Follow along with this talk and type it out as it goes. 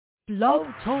Blog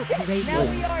Talk Radio. Now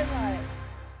we are live.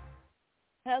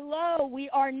 Hello, we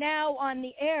are now on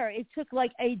the air. It took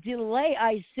like a delay,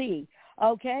 I see,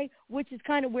 okay? Which is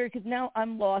kind of weird because now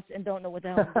I'm lost and don't know what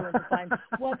the hell I'm doing to find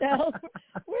what the hell,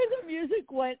 where the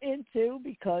music went into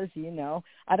because, you know,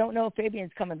 I don't know if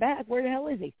Fabian's coming back. Where the hell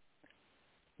is he?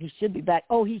 He should be back.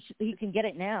 Oh, he can get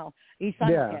it now. He's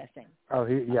simulcasting. Yeah. Oh,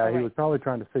 he was probably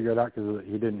trying to figure it out because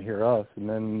he didn't hear us, and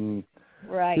then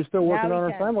he's still working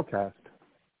on our simulcast.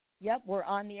 Yep, we're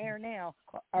on the air now.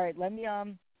 All right, let me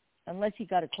unless he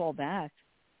got a call back.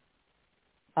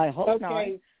 I hope not.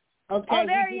 Okay. Oh,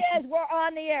 there he is. We're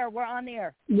on the air.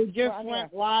 We just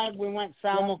went live. We went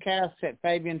simulcast at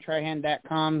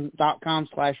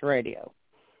FabianTrahan.com/radio.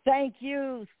 Thank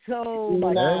you so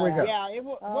much. There we go. Yeah,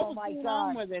 what was going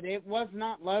on with it? It was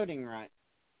not loading right.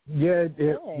 Yeah,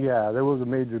 Really? there was a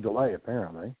major delay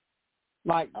apparently.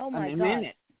 Like a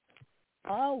minute.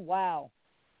 Oh wow.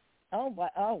 Oh wow.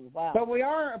 But we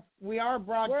are broadcasting.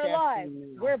 We're live.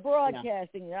 Now. We're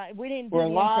broadcasting. Yeah. We didn't do We're the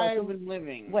live intro. and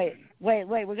living. Wait. We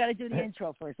got to do the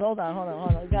intro first. Hold on.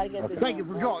 We got to get this. Thank you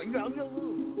for joining. Thank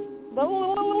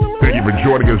you for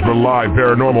joining us for live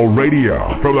paranormal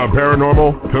radio. From the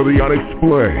paranormal to the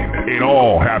unexplained, it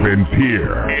all happens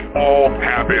here.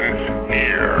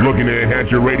 Looking to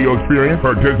enhance your radio experience?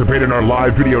 Participate in our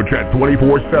live video chat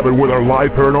 24/7 with our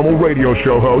live paranormal radio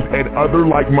show host and other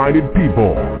like-minded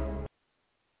people.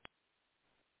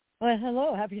 Well,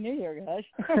 hello. Happy New Year, guys.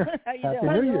 How you doing?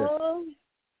 Happy New Year.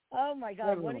 Oh my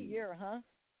God, what a year, huh?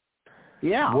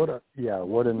 Yeah.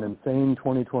 What an insane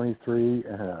 2023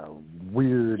 and a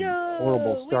weird,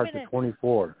 horrible start to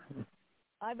 24.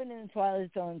 I've been in the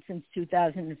Twilight Zone since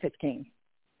 2015.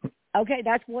 Okay,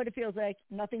 that's what it feels like.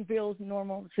 Nothing feels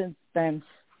normal since then.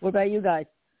 What about you guys?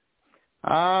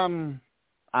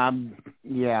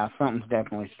 Yeah, something's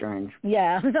definitely strange.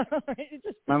 Yeah.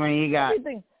 I mean, you got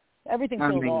everything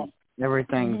feels off.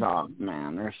 Everything's off,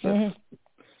 man. There's just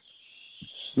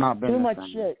not been too much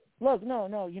same. shit. Look,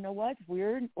 no, you know what? It's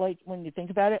weird. Like when you think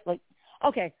about it, like,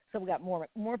 okay, so we got more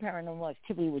paranormal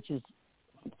activity, which is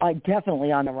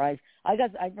definitely on the rise. I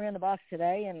ran the box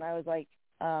today, and I was like,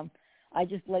 I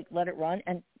just let it run,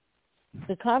 and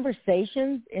the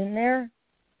conversations in there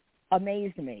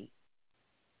amazed me.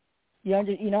 You know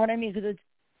what I mean? Because it's,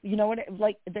 you know what,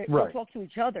 they talk to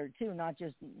each other too, not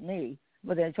just me,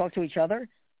 but they talk to each other,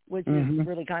 which is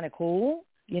really kind of cool.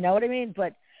 You know what I mean?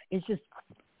 But it's just,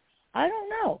 I don't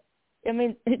know. I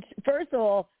mean, it's, first of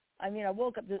all, I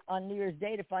woke up on New Year's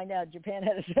Day to find out Japan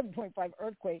had a 7.5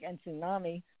 earthquake and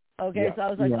tsunami. Okay, so I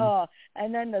was like, oh,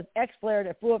 and then the X flare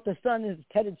that flew up the sun is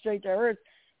headed straight to Earth.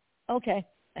 Okay,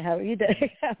 how are you doing?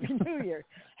 Happy New Year.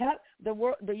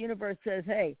 The universe says,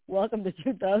 hey, welcome to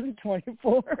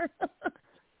 2024.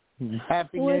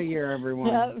 Happy New Year, everyone.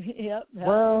 Yep.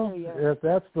 Well, if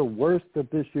that's the worst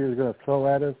that this year is going to throw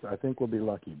at us, I think we'll be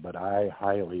lucky, but I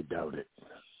highly doubt it.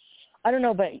 I don't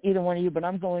know about either one of you, but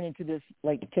I'm going into this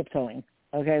like tiptoeing.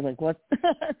 Okay, like what's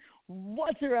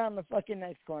around the fucking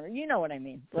next corner? You know what I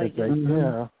mean? Like,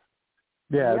 yeah.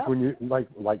 It's when you like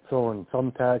throwing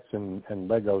thumbtacks and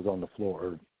Legos on the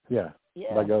floor.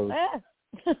 Legos,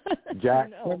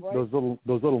 jacks, those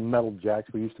little metal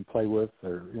jacks we used to play with,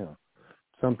 or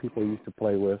some people used to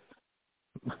play with.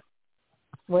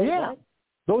 What?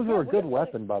 Those are a good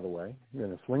weapon, by the way,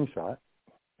 in a slingshot.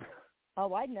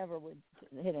 Oh, I never would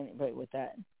hit anybody with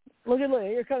that. Look,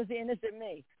 here comes the innocent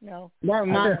me. No. That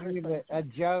reminds me of a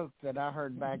joke that I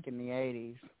heard back in the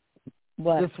 80s.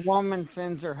 What? This woman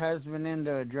sends her husband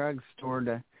into a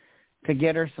drugstore to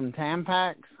get her some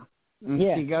Tampax. And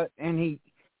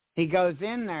he goes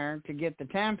in there to get the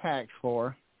Tampax for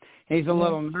her. He's a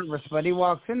little nervous, but he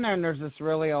walks in there and there's this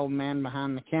really old man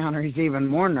behind the counter. He's even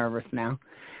more nervous now.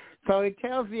 So he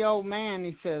tells the old man,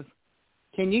 he says,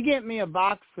 "Can you get me a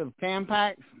box of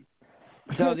Tampax?"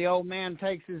 So the old man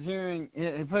takes his hearing,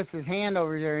 he puts his hand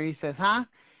over there, and he says, "Huh?"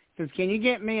 He says, "Can you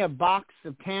get me a box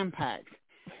of Tampax?"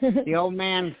 The old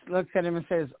man looks at him and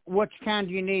says, "Which kind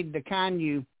do you need? The kind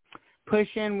you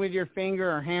push in with your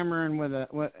finger, or hammer in with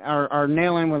or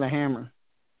nail in with a hammer?"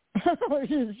 Oh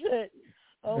shit!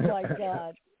 Oh my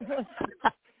God!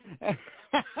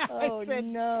 Oh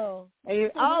no! I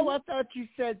thought you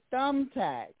said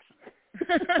thumbtacks.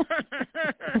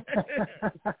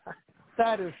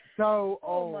 That is so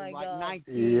old, like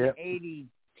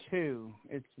 1982.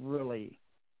 It's really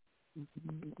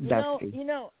dusty.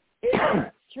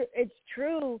 It's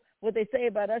true what they say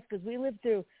about us because we lived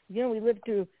through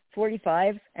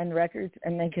 45s and records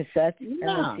and then cassettes and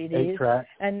then CDs 8-track.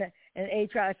 and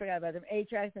 8-track. I forgot about them.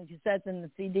 8-tracks and cassettes and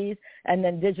the CDs and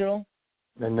then digital.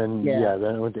 And then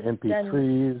then it went to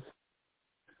MP3s.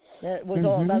 It was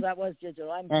all about that was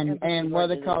digital. And what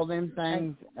do they call them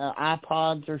things?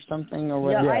 iPods or something or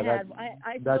whatever. Yeah,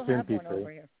 I still have MP3. one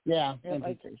over here. Yeah,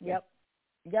 MP3.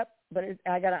 Yep. But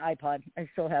I got an iPod. I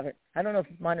still have it. I don't know if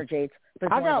mine or Jade's.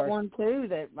 But I got one too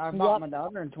that I bought my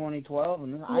daughter in 2012,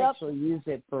 and I actually use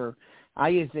it I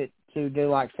use it to do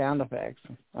like sound effects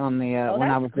on the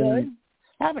when I was in.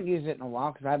 I haven't used it in a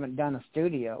while because I haven't done a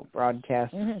studio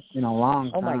broadcast in a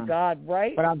long time. Oh my God,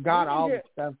 right? But I've got all the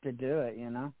stuff to do it,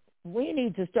 We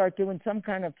need to start doing some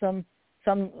kind of some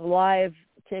live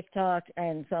TikTok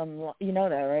and some, you know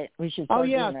that, right? We should start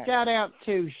doing that. Shout out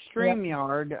to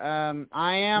StreamYard.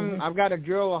 I've got to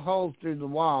drill a hole through the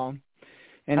wall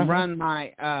and I'm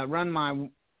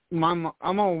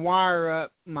gonna wire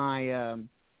up my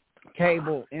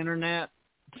cable internet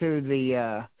to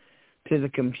the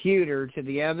computer, to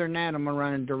the Ethernet. I'm gonna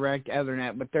run a direct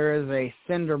Ethernet, but there is a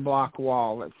cinder block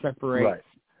wall that separates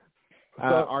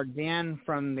our den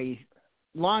from the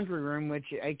laundry room, which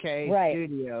AKA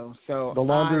studio. So the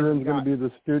laundry room is going to be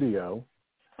the studio.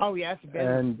 Oh yes,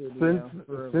 and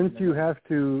since you have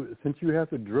to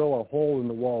drill a hole in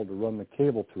the wall to run the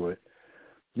cable to it,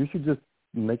 you should just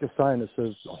make a sign that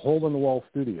says "A hole in the wall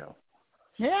studio."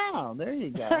 Yeah, there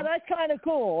you go. That's kind of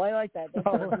cool. I like that.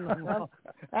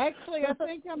 Actually, I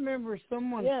think I remember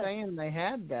someone saying they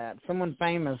had that. Someone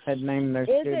famous had named their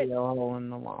studio "Hole in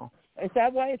the Wall." Is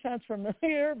that why it sounds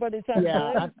familiar? But it sounds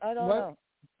good? I don't know.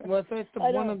 Was it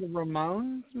one of the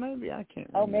Ramones? Maybe I can't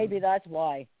remember. Oh, maybe that's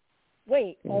why.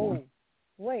 Wait.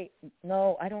 Wait.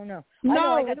 No, I don't know.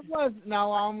 It was.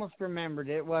 No, I almost remembered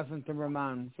it. It wasn't the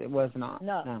Ramones. It was not.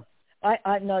 No.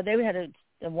 No, they had a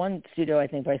one studio, I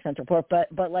think, by Central Park. But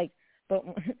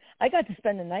I got to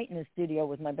spend the night in the studio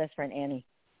with my best friend Annie.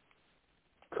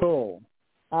 Cool.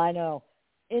 I know.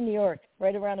 In New York,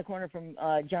 right around the corner from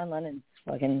John Lennon's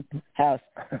fucking house.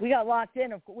 We got locked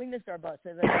in. We missed our bus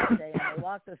the next day, and they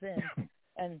locked us in,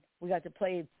 and we got to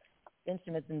play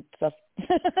instruments and stuff.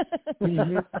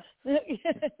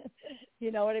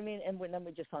 You know what I mean? And then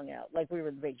we just hung out like we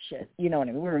were the big shit. You know what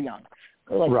I mean? We were young.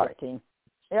 We were like 13.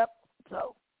 Yep.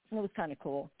 So it was kind of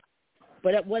cool.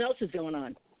 But what else is going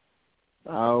on?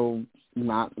 Oh,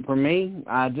 not for me.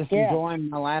 I just enjoying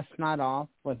my last night off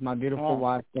with my beautiful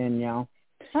wife, Danielle.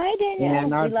 Hi,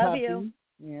 Danielle. And we love you.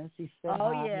 Yeah, she's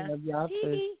so yeah.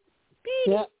 Petey.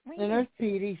 Yeah, and there's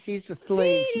Petey. She's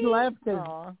asleep. She left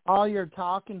because all your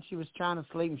talking, she was trying to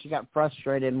sleep, and she got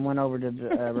frustrated and went over to the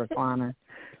recliner.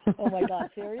 Oh, my God.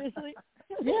 Seriously?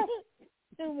 Yeah.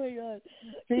 Oh, my God.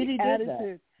 Petey did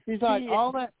that. She's like,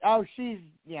 all that. Oh, she's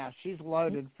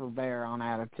loaded for bear on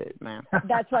attitude, man.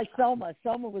 That's like Selma.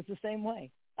 Selma was the same way.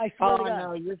 I swear to God. I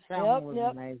know. Your Selma was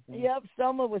amazing. Yep,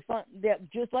 Selma was fun. Yeah,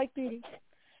 just like Petey.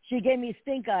 She gave me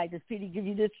stink eye. Does Petey give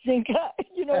you this stink eye?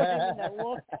 You know what I mean? That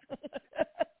look.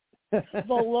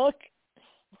 The look.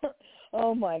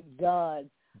 Oh, my God.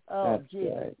 Oh,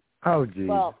 geez. Right. Oh, geez.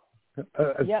 Well, so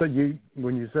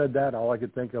when you said that, all I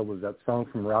could think of was that song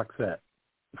from Roxette.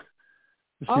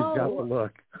 She's got the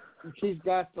look. She's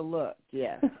got the look,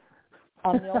 yeah.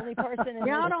 I'm the only person in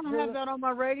I don't have that on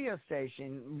my radio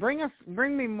station.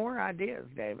 Bring me more ideas,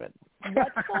 David.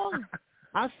 What song?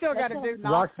 I've still got to do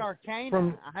Nox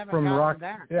Arcana. I haven't gotten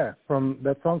that. Yeah, from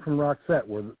that song from Roxette,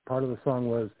 where part of the song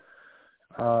was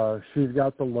 "She's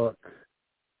Got the Look."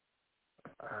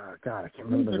 God, I can't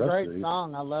remember the rest of it. It's a great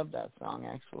song. I love that song,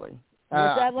 actually.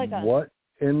 Was that like what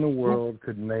in the world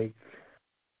could make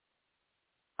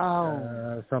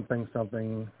something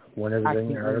when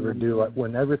everything I ever do,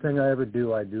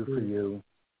 I do for you.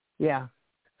 Yeah.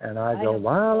 And I go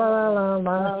la la la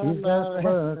la. She's got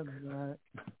the look.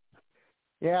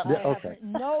 Yeah. I have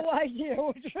no idea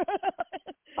what you're...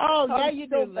 Oh, yeah, you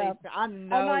do, Lisa. I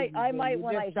know I might you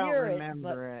when just I hear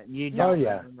remember it. You don't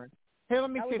remember it. Here, let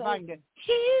me see if I can get...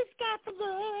 She's got the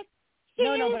look.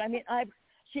 No, but I mean,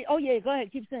 oh, yeah, go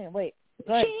ahead. Keep saying it. Wait.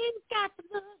 Go ahead. She's got the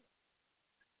look.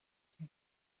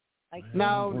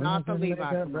 No, not the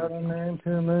Levi commercial.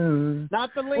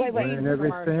 Not the Levi commercial. And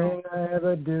everything I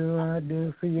ever do, I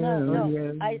do for you.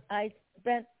 No.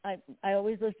 I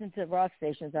always listen to rock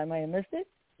stations. I might have missed it.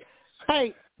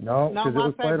 Hey. No, because it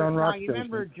was played on rock stations. You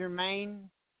remember Jermaine?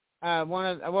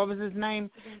 What was his name?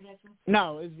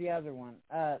 No, it was the other one.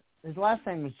 His last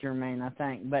name was Jermaine, I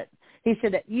think. But he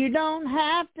said that you don't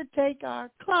have to take our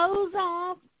clothes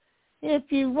off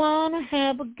if you want to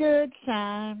have a good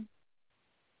time.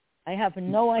 I have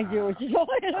no idea what you're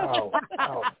talking about.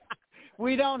 Oh.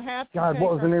 We don't have to. God,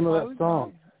 what was the name of that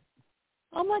song?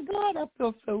 Oh my God, I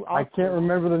feel so awful. I can't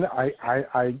remember the. I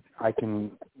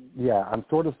can. Yeah, I'm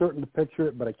sort of certain to picture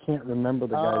it, but I can't remember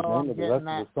the guy's name or the rest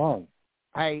of the song.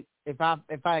 Hey, if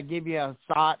I give you a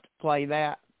shot, play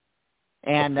that.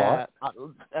 and a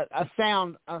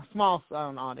small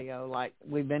sound audio like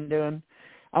we've been doing.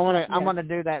 I want to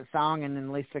do that song, and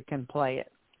then Lisa can play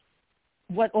it.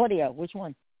 What audio? Which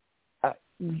one?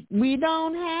 We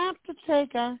don't have to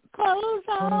take our clothes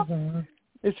off.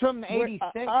 It's from the '86,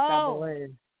 I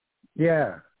believe.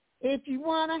 Yeah. If you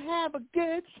want to have a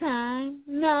good time,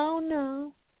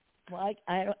 no. Well,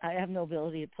 I have no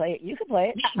ability to play it. You can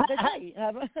play it.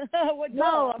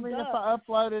 No, I mean if I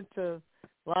upload it to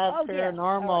Live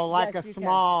Paranormal, like a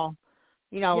small,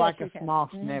 like a small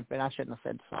snippet. I shouldn't have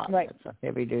said slot. Right. It's a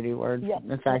heavy duty word. Yeah.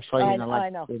 It's actually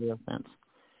like a studio fence.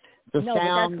 The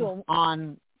sound cool.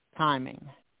 On timing.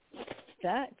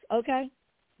 That's okay.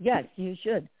 Yes, you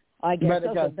should. I guess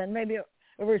so. Then maybe it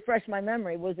refresh my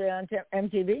memory. Was it on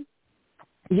MTV?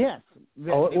 Yes.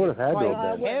 It would have had to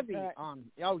have been. Heavy on.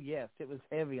 Oh yes, it was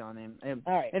heavy on him.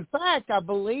 All right. In fact, I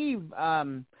believe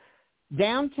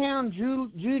Downtown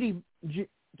Julie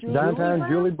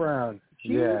Brown. She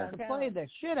used to play the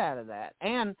shit out of that.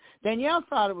 And Danielle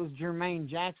thought it was Jermaine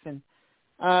Jackson.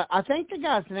 I think the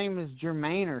guy's name is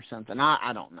Jermaine or something.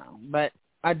 I don't know. But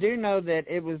I do know that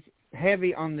it was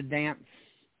heavy on the dance.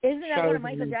 Isn't that one of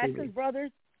Michael Jackson's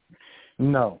brothers?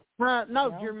 No.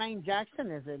 No, Jermaine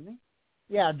Jackson is, isn't he?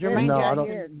 Yeah, Jermaine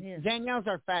Jackson. Danielle's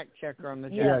our fact checker on the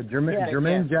Jackson. Yeah,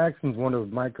 Jermaine Jackson's one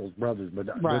of Michael's brothers, but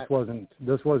this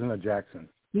wasn't a Jackson.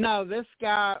 No, this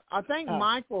guy, I think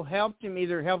Michael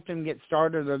either helped him get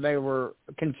started or they were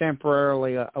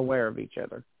contemporarily aware of each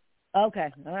other.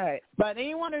 Okay, all right. But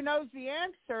anyone who knows the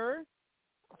answer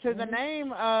to the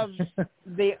name of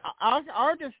the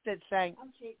artist that sang,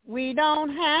 we don't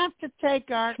have to take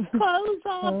our clothes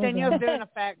off. Danielle's doing a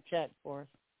fact check for us.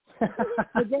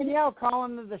 But Danielle, call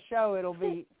into the show. It'll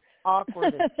be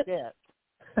awkward as shit.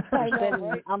 I know,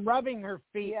 right? I'm rubbing her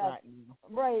feet right now.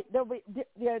 Right. That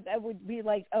would be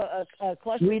like a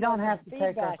cluster. We don't have to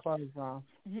take our clothes off.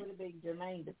 Would it be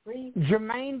Jermaine Dupri?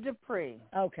 Jermaine Dupri.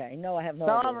 Okay. No, I have no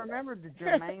idea. So I remembered the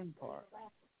Jermaine part.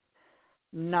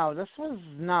 No, this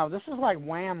is like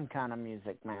Wham kind of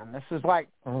music, man. This is like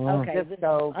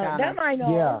disco kind of. Them I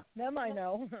know. Yeah. Them I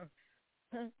know.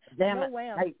 Damn no it.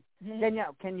 Wham. Hey,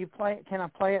 Danielle, can you play it? Can I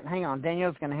play it? Hang on.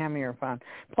 Danielle's going to hand me her phone.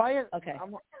 Play it. Okay.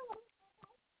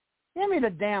 Give me the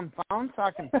damn phone so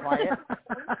I can play it.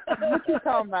 What you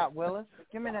talking about, Willis?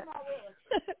 Give me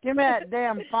that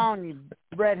damn phone, you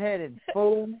redheaded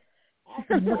fool.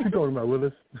 What you talking about,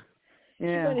 Willis?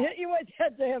 Yeah. I'm going to hit you with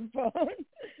that damn phone.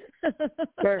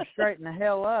 Better straighten the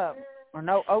hell up, or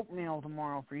no oatmeal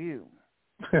tomorrow for you.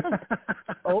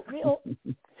 Oatmeal?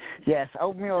 Yes,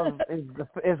 oatmeal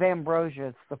is ambrosia.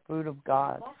 It's the food of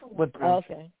God. With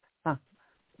okay. Huh.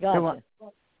 Gotcha.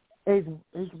 He's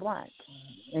black.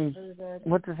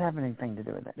 What does have anything to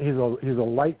do with it? He's a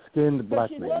light-skinned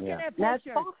black man. Yeah, that's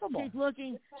possible.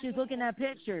 She's looking at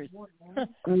pictures.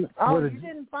 You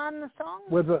didn't find the song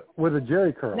with a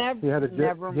Jerry curl. Never he had a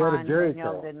Jerry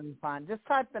curl. Didn't find. Just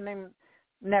type the name.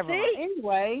 Never mind.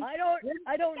 Anyway,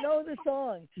 I don't know the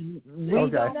song. We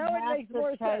don't have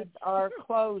to take our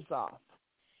clothes off.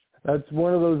 That's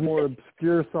one of those more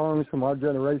obscure songs from our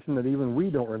generation that even we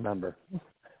don't remember.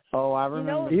 Oh, I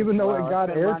remember. Even though it got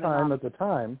airtime at the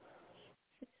time.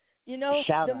 The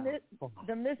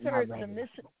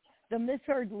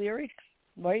misheard lyrics,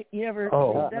 right? You ever?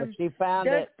 Them? She found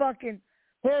it. Fucking.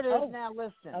 Here it is. Now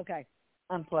listen. Okay.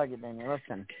 Unplug it, Daniel.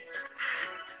 Listen.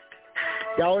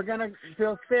 Y'all are gonna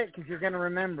feel sick because you're gonna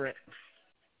remember it.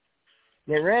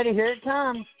 Get ready. Here it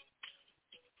comes.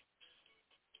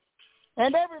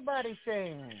 And everybody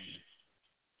sing.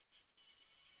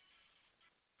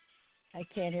 I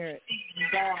can't hear it.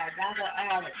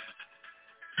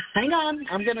 Hang on.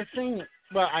 I'm going to sing it.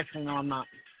 Well, actually, no, I'm not.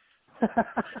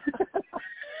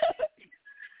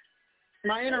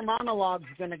 My inner monologue's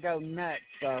going to go nuts,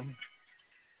 so.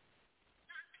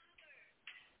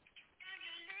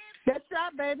 That's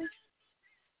right, baby.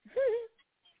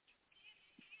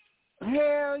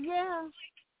 Hell yeah.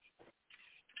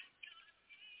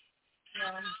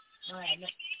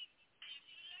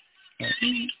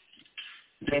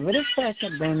 Give it a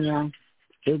second, Danielle.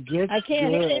 I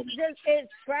can't.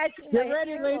 It's scratching. Get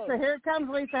ready, Lisa. Here it comes,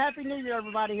 Lisa. Happy New Year,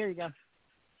 everybody. Here you go.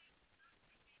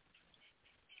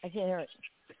 I can't hear it.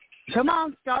 Come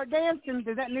on, start dancing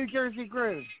to that New Jersey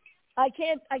groove. I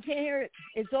can't hear it.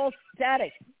 It's all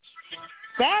static.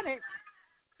 Static?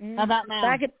 How about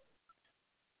now?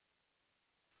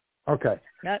 Okay.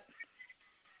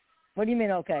 What do you mean,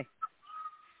 okay?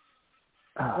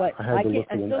 What? I had to look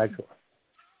for an actual.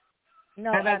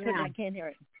 No, I can't hear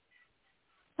it.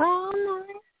 Oh, no.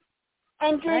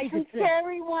 And drink some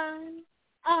cherry wine.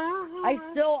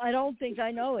 I don't think I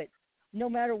know it. no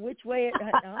matter which way it.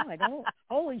 No, I don't.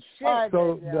 Holy shit!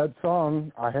 So that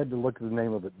song, I had to look the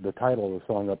name of it, the title of the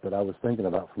song up that I was thinking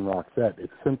about from Roxette.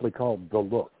 It's simply called "The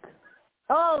Look."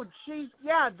 Oh, The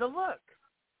Look.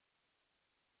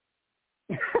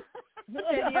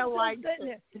 Danielle liked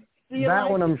it. That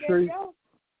one, I'm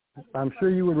sure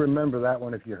you would remember that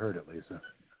one if you heard it, Lisa.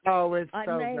 Oh, it's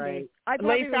so great.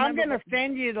 Lisa, I'm going to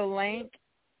send you the link.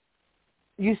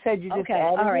 You said you just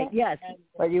added all right, it? yes.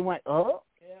 But you went, oh?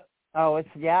 Yeah. Oh, I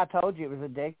told you it was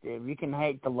addictive. You can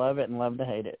hate to love it and love to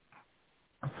hate it.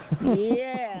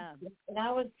 Yeah.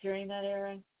 That was during that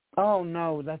era. Oh,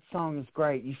 no, that song is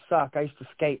great. You suck. I used to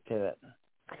skate to it.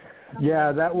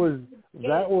 Yeah, that was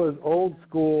old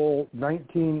school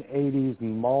 1980s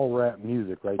mall rap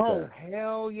music right there. Oh,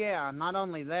 hell yeah. Not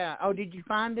only that. Oh, did you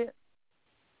find it?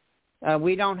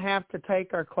 We Don't Have to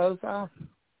Take Our Clothes Off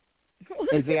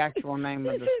is the actual name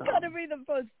of the song. This is going to be the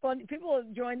most funny. People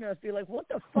joining us be like, what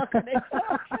the fuck are they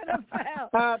talking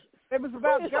about? It was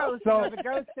about ghosts. The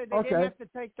ghosts said they didn't have to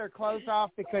take their clothes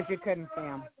off because you couldn't see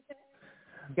them.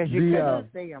 Because you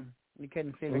couldn't see them. You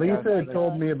couldn't see the Lisa ghosts. had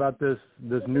told me about this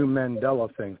new Mandela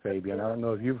thing, Fabian. I don't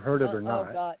know if you've heard it or not.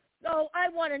 Oh, God. No, I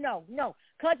want to know. No,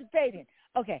 cousin Fabian.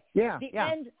 Okay.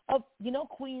 End of,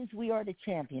 Queens, We Are the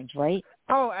Champions, right?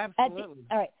 Oh, absolutely.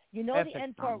 All right. The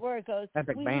end part where it goes,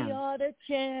 Epic we band. are the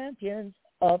champions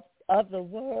of the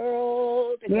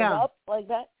world. It goes up like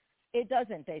that. It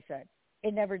doesn't, they said.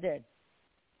 It never did.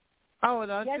 Oh,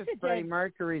 that's just Freddie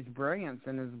Mercury's brilliance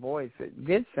in his voice. It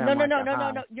did sound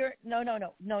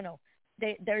No.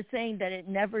 They're saying that it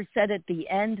never said at the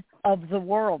end of the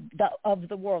world,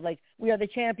 like we are the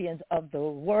champions of the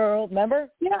world. Remember?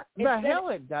 Yeah.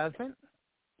 It doesn't.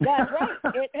 That's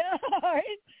right.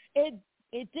 It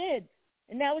did,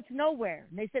 and now it's nowhere.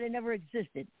 And they said it never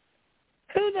existed.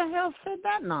 Who the hell said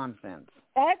that nonsense?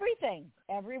 Everything.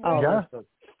 Everywhere. Oh, yeah. That's so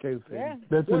stupid. Yeah.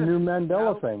 That's a new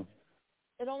Mandela thing.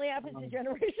 It only happens to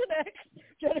Generation X.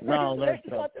 X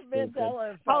got the Mandela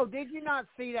effect. Oh, did you not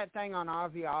see that thing on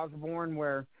Ozzy Osbourne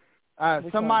where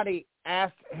somebody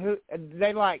asked who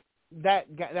they like that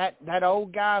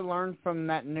old guy learned from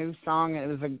that new song?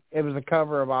 It was a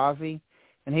cover of Ozzy,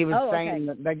 and he was saying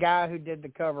that the guy who did the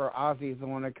cover of Ozzy is the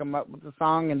one that come up with the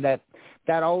song, and that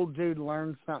old dude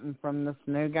learned something from this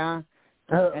new guy,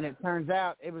 and it turns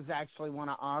out it was actually one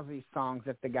of Ozzy's songs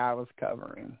that the guy was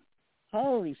covering.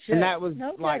 Holy shit! And that was I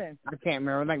can't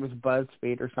remember. I think it was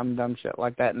BuzzFeed or some dumb shit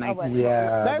like that. And they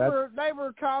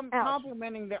were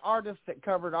complimenting the artist that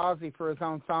covered Ozzy for his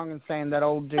own song and saying that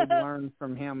old dude learned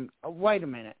from him. Wait a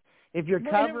minute. If you're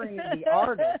covering the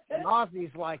artist, and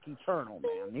Ozzy's like eternal,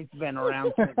 man. He's been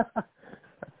around since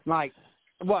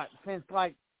since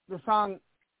the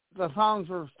songs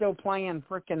were still playing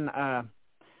freaking.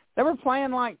 They were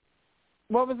playing like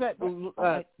what was that?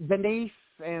 Denise.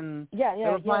 And they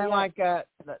were playing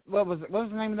what was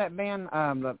the name of that band?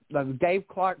 The Dave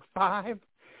Clark 5.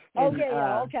 And,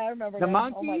 I remember the that.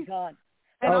 Monkeys. Oh my God.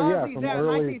 And Ozzy's out in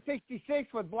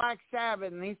 1966 with Black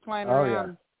Sabbath, and he's playing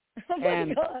around. Oh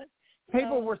my God.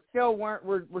 People were still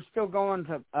going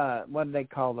to what do they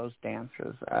call those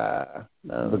dancers? The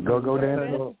go-go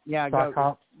dancers. Yeah, sock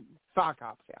hops. Sock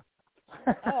hops. Yeah.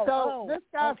 This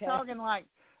guy's talking like,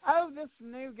 this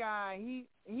new guy,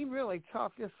 he really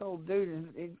taught this old dude and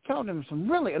he told him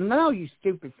some really, no, you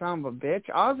stupid son of a bitch.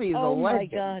 Ozzy is a legend. Oh, my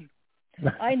God.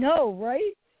 I know,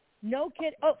 right? No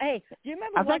kid. Oh, hey, do you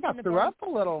remember I think I threw up a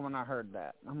little when I heard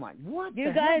that. I'm like, what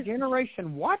the hell?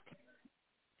 Generation what?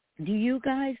 Do you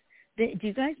guys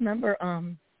remember,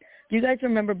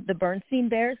 the Bernstein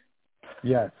Bears?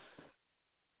 Yes.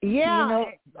 Yeah.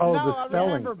 The spelling. I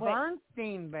remember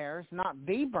Bernstein Bears, not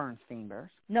the Bernstein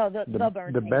Bears. No, the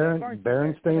Bernstein. The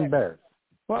Berenstain Bears.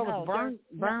 Well, it was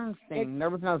Bernstein. There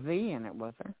was no Z in it,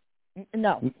 was there?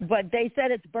 No, but they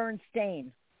said it's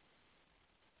Bernstein.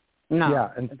 No. Yeah,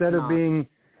 instead of being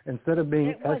STEIN.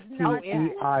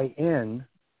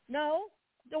 No.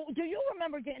 Do you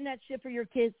remember getting that shit for your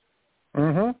kids?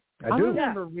 Mm-hmm. I do.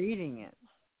 remember reading it.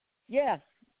 Yes.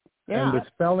 Yeah. And the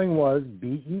spelling was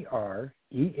BERENSTEIN.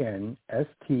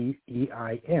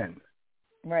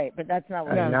 Right, but that's not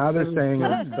what. And now they're saying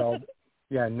it's spelled.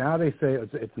 Yeah, now they say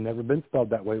it's never been spelled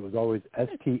that way. It was always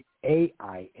STAIN.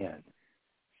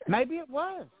 Maybe it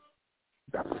was.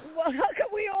 Well, how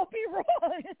could we all be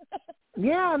wrong?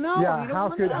 Yeah, no. Yeah, how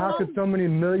could so many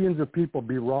millions of people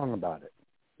be wrong about it?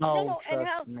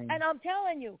 And I'm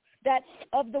telling you that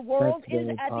Of the World is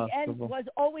at the end, was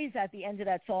always at the end of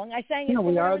that song. I sang it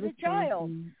when I was a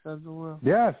child. Of the world.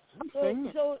 Yes.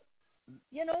 So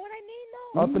you know what I mean,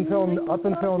 though? Up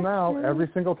until now, every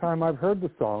single time I've heard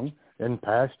the song in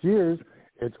past years,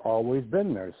 it's always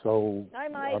been there. So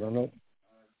I don't know.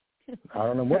 I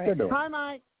don't know what they're doing. Hi,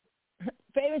 Mike.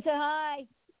 David said hi.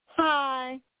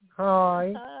 Hi.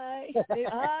 Hi. Hi.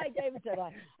 Hi, David said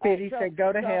hi. Petey said,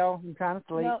 go to hell. I'm trying to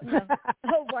sleep. No.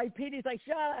 Oh, right. Petey's like,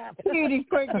 shut up. Petey,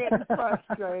 quit getting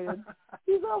frustrated.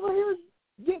 He's over here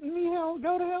getting me hell.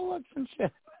 Go to hell, look some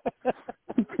shit.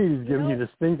 Petey's giving you the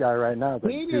stink eye right now.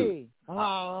 Petey.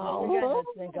 Oh, we got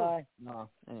the stink eye. No,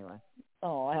 anyway.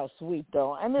 Oh, how sweet,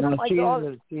 though. I mean,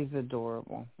 she's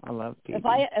adorable. I love Petey.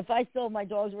 If my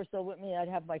dogs were still with me, I'd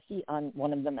have my feet on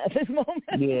one of them at this moment.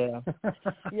 Yeah.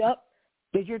 Yep.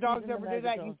 Did your dogs ever do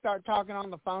that? You start talking on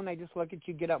the phone, they just look at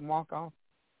you, get up and walk off?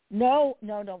 No.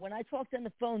 When I talked on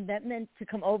the phone, that meant to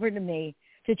come over to me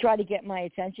to try to get my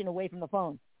attention away from the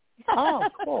phone. Oh,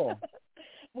 cool.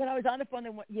 When I was on the phone, they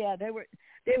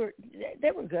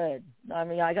were good. I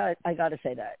mean, I got to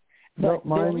say that. But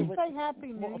did we say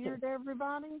Happy New Year to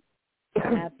everybody?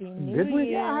 Happy New Year.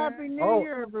 Yeah, Happy New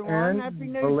Year, everyone. Happy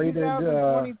New Year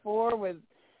 2024 with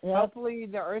hopefully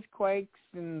the earthquakes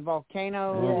and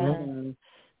volcanoes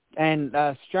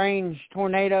and strange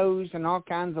tornadoes and all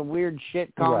kinds of weird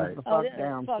shit calms the fuck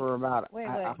down for about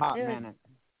a hot minute.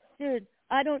 Dude,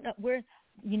 I don't know.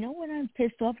 You know what I'm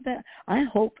pissed off about? I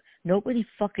hope nobody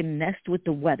fucking messed with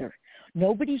the weather.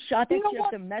 Nobody shot that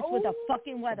ship to mess with the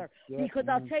fucking weather. Because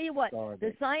I'll tell you what,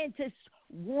 the scientists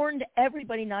warned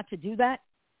everybody not to do that.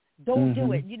 Don't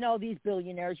do it. You know these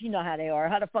billionaires. You know how they are.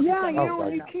 How the fuck? You can't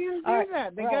do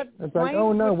that. They got. It's like,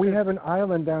 oh no, we have an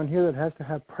island down here that has to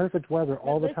have perfect weather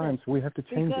all the time, so we have to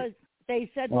change it. They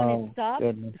said when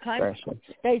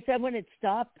it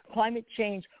stopped, climate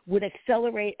change would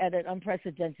accelerate at an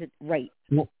unprecedented rate.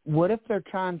 Well, what if they're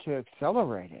trying to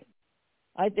accelerate it?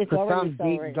 It's for already some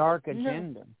deep, dark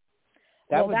agenda.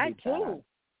 That would be too. bad.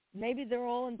 Maybe they're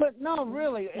all in. But no,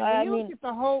 really. You look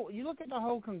at the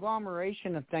whole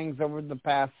conglomeration of things over the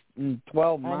past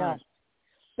 12 months.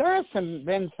 There has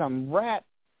been some badass,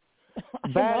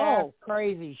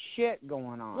 crazy shit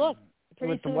going on. Look,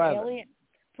 with the weather.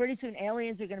 Pretty soon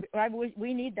aliens are going to be.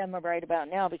 We need them right about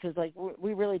now because, like,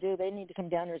 we really do. They need to come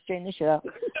down here and straighten this shit out.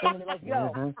 They're going to be like,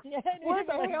 yo. Where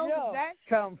the hell did that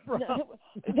come from?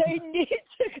 They need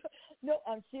to go. No,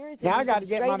 I'm serious. Now I got to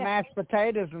get my mashed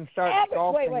potatoes and start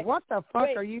sculpting. Wait. What the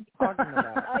fuck are you talking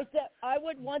about? I said I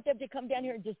would want them to come down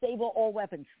here and disable all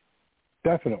weapons.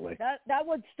 Definitely. That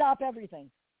would stop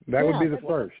everything. That would be the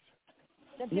first.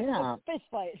 Yeah. Fist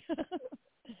fight.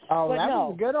 Oh, but that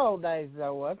was the good old days,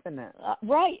 though, wasn't it?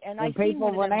 Right, and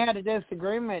when they had a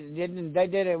disagreement, they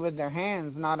did it with their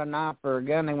hands, not a knife or a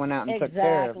gun. They went out and took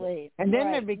care of it, and then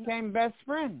they became best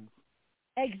friends.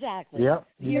 Exactly. Yep,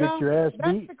 you get your ass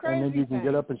beat, and then you can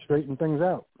get up and straighten things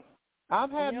out.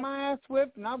 I've had my ass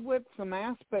whipped, and I've whipped some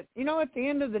ass, but, at the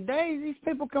end of the day, these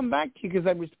people come back to you because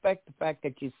they respect the fact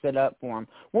that you stood up for them.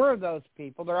 Where are those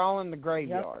people? They're all in the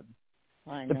graveyard. Yep.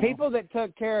 I know. The people that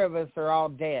took care of us are all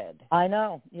dead. I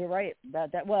know. You're right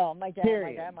about that. Well, my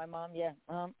dad, my mom,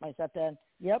 my stepdad.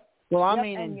 Yep. Well, I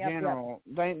mean in general,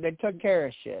 they took care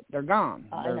of shit. They're gone.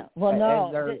 I know. Well,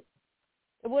 no,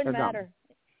 it wouldn't matter.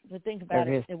 But think about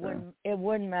it. It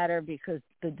wouldn't matter because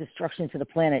the destruction to the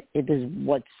planet I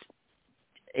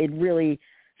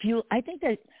think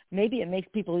that maybe it makes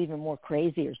people even more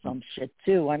crazy or some shit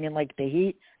too. I mean, like the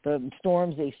heat, the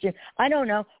storms, the extreme. I don't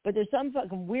know, but there's some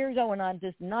fucking weird going on.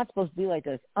 Just not supposed to be like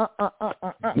this.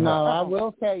 No, I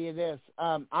will tell you this.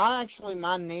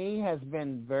 My knee has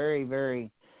been very, very,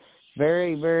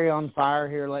 very, very on fire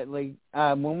here lately.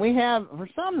 When we have, for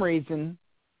some reason,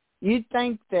 you'd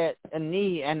think that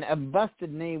a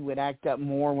busted knee would act up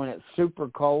more when it's super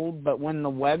cold, but when the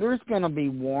weather's going to be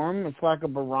warm, it's like a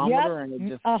barometer and it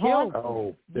just kills.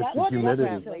 Oh, it's what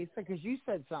humidity. Is that, Lisa? Because you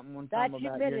said something one time about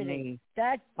humidity. Your knee. Is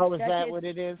that what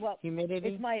it is? Well,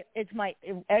 humidity?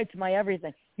 It's my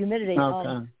everything. Humidity.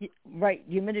 Okay. Right.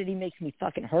 Humidity makes me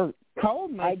fucking hurt.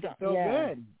 Cold makes it feel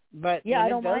good. But I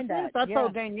don't mind that. I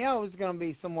told Danielle it was going to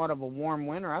be somewhat of a warm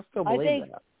winter. I still believe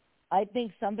that. I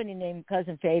think somebody named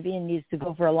Cousin Fabian needs to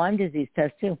go for a Lyme disease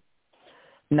test, too.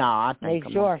 No, I think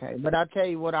I'm okay. But I'll tell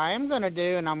you what I am going to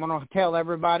do, and I'm going to tell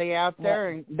everybody out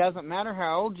there, and it doesn't matter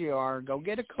how old you are, go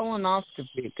get a colonoscopy.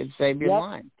 it could save your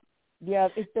life. Yeah,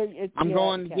 I'm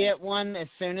going to get one as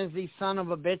soon as these son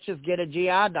of a bitches get a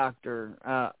GI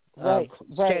doctor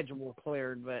schedule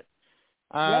cleared. But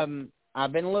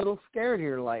I've been a little scared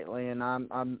here lately, and I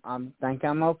think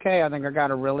I'm okay. I think I got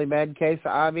a really bad case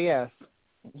of IBS.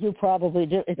 You probably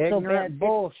do. It's ignorant so bad.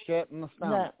 Bullshit in the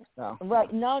stomach. No,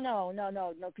 right? No.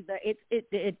 Because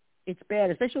it's bad,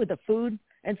 especially with the food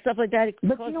and stuff like that.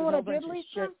 But you know what I did,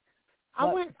 Lisa?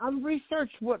 I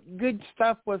researched what good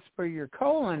stuff was for your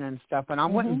colon and stuff, and I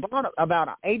went and bought about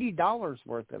 $80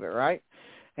 worth of it, right?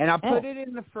 And I put it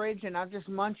in the fridge, and I just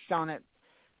munched on it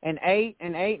and ate,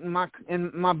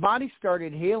 and my body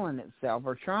started healing itself,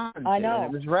 or trying to. I know. And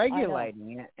it was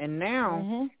regulating it. And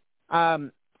now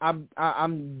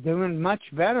I'm doing much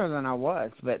better than I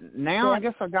was. But now I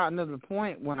guess I've gotten to the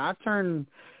point when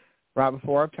right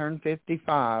before I turned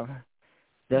 55,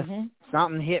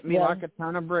 something hit me like a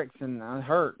ton of bricks, and I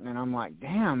hurt. And I'm like,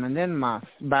 damn. And then my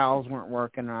bowels weren't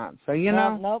working right. So,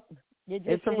 Nope.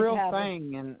 It's a real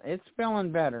thing, and it's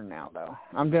feeling better now, though.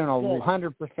 I'm doing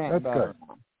 100% better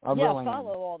now. I really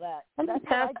follow all that. I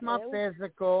passed my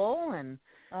physical, and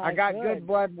I got good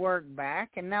blood work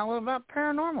back, and now live up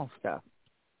paranormal stuff.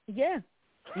 Yeah,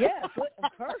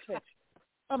 perfect.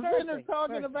 I'm sitting there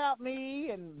talking about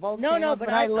me and volcanoes. No, but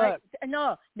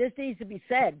no, this needs to be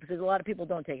said because a lot of people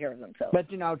don't take care of themselves. But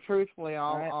truthfully,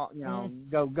 I'll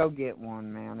go get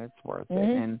one, man. It's worth it,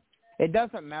 and it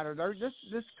doesn't matter. There's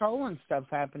this colon stuff's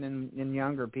happening in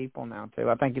younger people now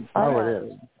too. I think it's it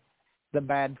is. The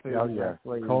bad food. Oh yeah,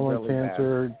 colon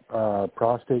cancer,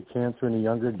 prostate cancer in the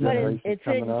younger generation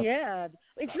coming up. Yeah,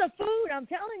 it's the food. I'm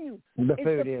telling you, the it's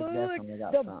food the is food, definitely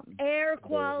got the something. Air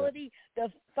quality,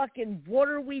 the fucking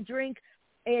water we drink.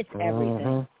 It's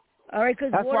everything. All right,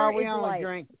 because that's water why we is only life.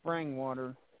 drink spring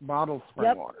water, bottled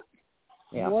spring water.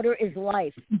 Yeah. Water is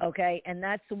life. Okay, and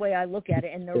that's the way I look at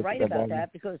it, and they're right about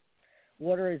that because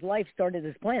water is life. Started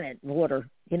this planet, water.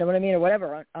 You know what I mean, or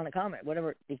whatever on a comet,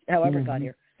 whatever, however it got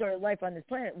here. Started life on this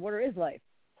planet. Water is life,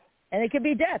 and it could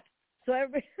be death. So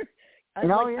every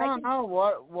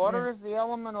water is the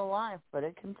element of life, but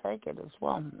it can take it as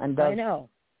well. And I know.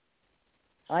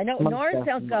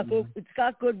 Norristown's got good. It's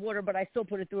got good water, but I still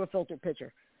put it through a filtered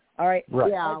pitcher. All right. Right.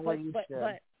 Yeah, but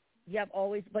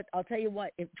always. But I'll tell you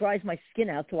what, it dries my skin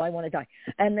out, so I want to die.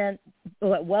 And then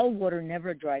well water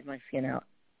never dried my skin out.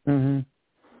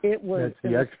 It was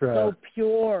so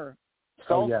pure. It's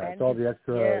all the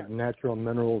extra natural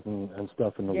minerals and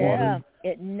stuff in the water.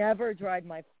 Yeah, it never dried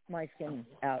my skin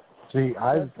out. See,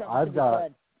 I've got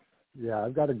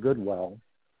a good well,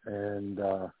 and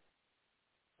how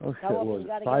often you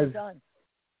got to get it done?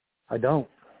 I don't.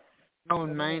 Oh,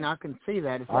 in Maine, I can see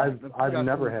that. I've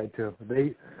never had to.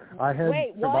 I had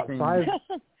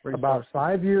about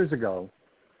 5 years ago.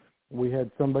 We had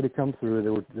somebody come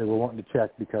through. They were wanting to check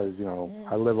because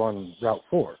I live on Route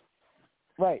 4.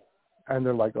 Right. And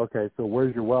they're like, okay, so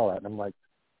where's your well at? And I'm like,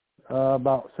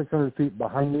 about 600 feet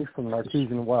behind me from an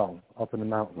artesian well up in the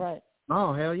mountains. Right.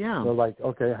 Oh, hell yeah. They're like,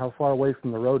 okay, how far away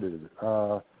from the road is it?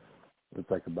 It's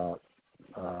like about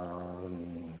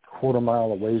quarter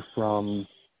mile away from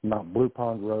Mount Blue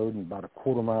Pond Road and about a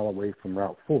quarter mile away from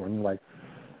Route 4. And you're like,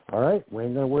 all right, we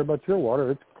ain't going to worry about your water.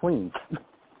 It's clean.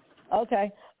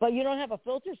 Okay. But you don't have a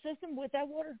filter system with that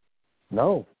water?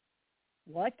 No.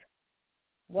 What?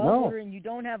 Water, and you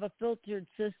don't have a filtered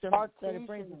system that it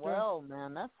brings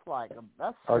man, that's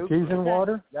artesian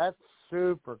water. That's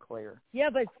super clear. Yeah,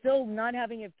 but still not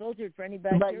having it filtered for any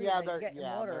bacteria that get in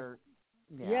water.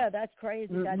 Yeah, that's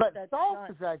crazy. But salt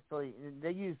is actually,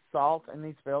 they use salt in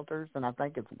these filters, and I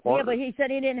think it's water. Yeah, but he said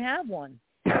he didn't have one.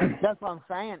 That's what I'm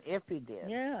saying, if he did.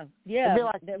 Yeah. It'd be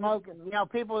like smoking,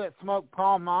 people that smoke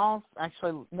Pall Malls,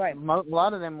 actually, a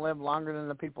lot of them live longer than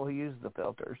the people who use the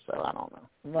filters, so I don't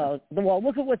know. Well,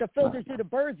 look at what the filters do to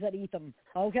birds that eat them.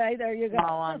 Okay, there you go.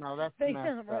 Oh, I know, that's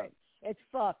messed right. up. It's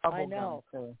fucked, I know.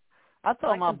 I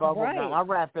throw my bubble gum. I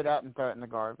wrap it up and throw it in the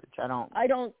garbage. I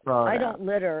don't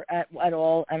litter at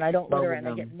all, and I don't litter, and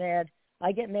I get mad.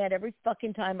 I get mad every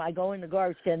fucking time I go in the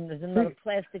garbage can and there's another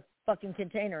plastic fucking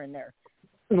container in there.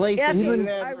 I wrote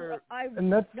on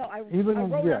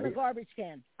the garbage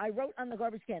can. I wrote on the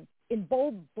garbage can in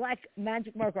bold black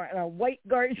magic marker on a white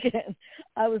garbage can.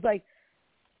 I was like,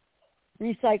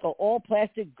 recycle. All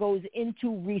plastic goes into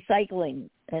recycling,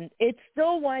 and it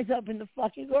still winds up in the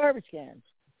fucking garbage cans.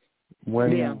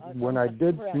 When I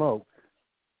did smoke,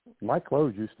 my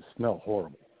clothes used to smell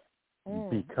horrible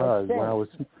because when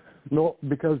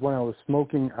I was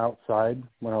smoking outside,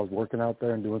 when I was working out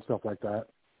there and doing stuff like that.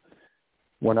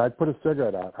 When I'd put a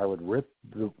cigarette out, I would rip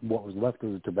what was left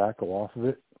of the tobacco off of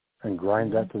it and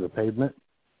grind that to the pavement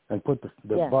and put the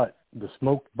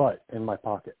smoked butt in my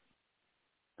pocket.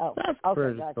 Oh, that's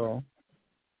pretty cool.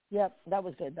 Yep, that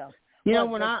was good though.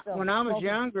 When I was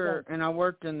younger and I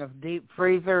worked in the deep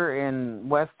freezer in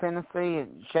West Tennessee,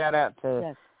 shout out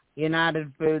to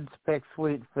United Foods, Pick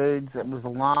Sweet Foods. It was a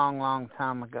long, long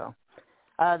time ago.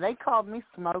 They called me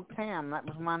Smoked Ham. That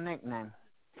was my nickname.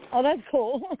 Oh, that's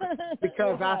cool.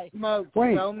 Because I smoked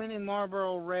so many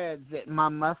Marlboro Reds that my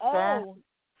mustache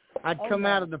I'd come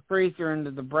out of the freezer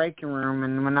into the breaking room,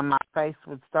 and when my face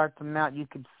would start to melt, you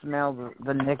could smell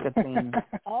the nicotine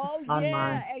on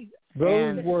mine.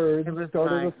 Those words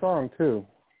started a song, too.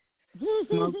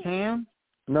 Smoked ham?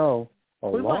 No. A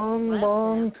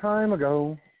long time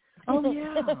ago. Oh,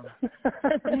 yeah.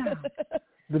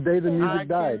 The day the music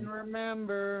died. I can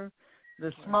remember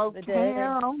the smoked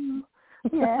ham.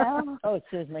 Yeah. Oh,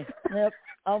 excuse me. Yep.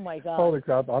 Oh, my God. Holy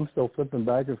crap. I'm still flipping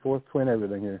back and forth between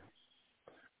everything here.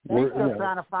 I'm still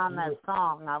trying to find that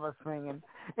song I was singing.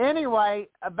 Anyway,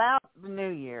 about the new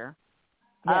year.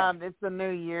 Yeah. It's the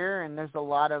new year, and there's a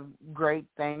lot of great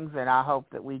things that I hope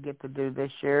that we get to do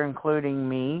this year, including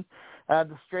me.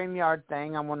 The StreamYard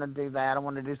thing, I want to do that. I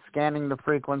want to do Scanning the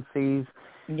Frequencies,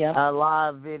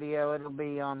 live video. It'll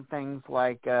be on things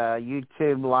like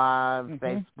YouTube Live,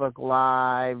 Facebook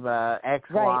Live, X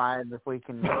Live, if we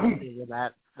can figure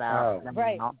that out.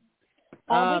 Right.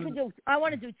 We could do. I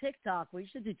want to do TikTok. We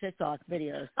should do TikTok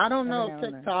videos. I don't know if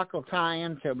TikTok will tie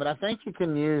into it, but I think you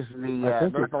can use the.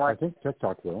 I think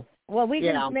TikTok will. Well, we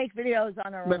can make videos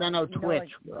on our own. But I know Twitch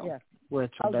will. Yeah.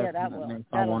 Twitch will definitely. If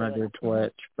I want to do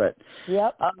Twitch, but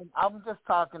I'm just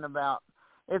talking about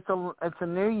it's a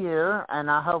new year,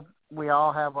 and I hope we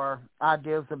all have our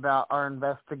ideas about our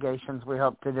investigations we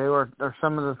hope to do, or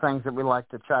some of the things that we like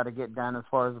to try to get done as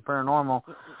far as the paranormal.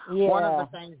 Yeah. One of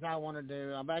the things I want to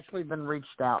do, I've actually been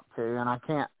reached out to, and I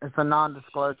can't. It's a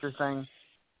non-disclosure thing,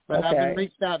 but I've been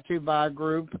reached out to by a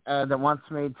group that wants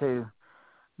me to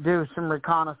do some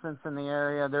reconnaissance in the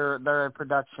area. They're a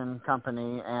production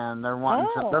company, and they're wanting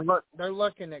they're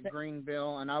looking at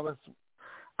Greenville, and I was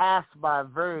asked by a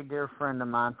very dear friend of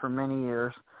mine for many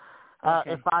years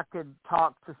if I could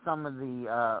talk to some of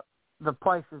the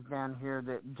places down here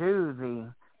that do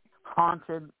the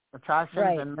haunted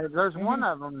attractions, and there's one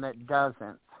of them that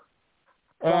doesn't.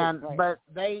 And but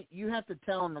you have to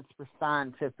tell them it's for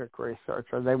scientific research,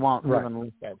 or they won't even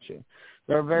look at you.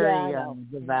 They're very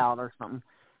devout or something.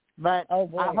 But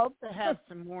I hope to have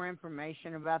some more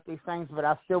information about these things, but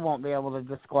I still won't be able to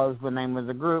disclose the name of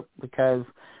the group because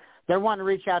they're wanting to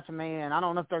reach out to me, and I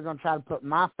don't know if they're going to try to put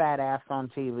my fat ass on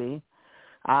TV.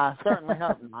 I certainly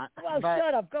hope not. Well,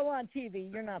 shut up. Go on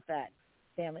TV. You're not fat.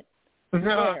 Damn it.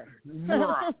 No.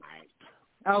 Right.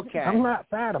 Okay. I'm not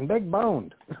fat. I'm big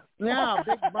boned. No,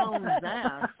 big boned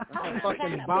ass.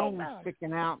 Fucking bones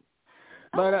sticking out.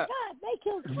 But God, they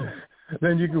killed him.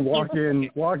 Then you can walk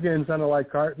in sounding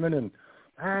like Cartman,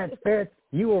 and Fitz,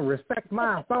 you will respect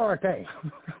my authority.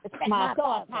 My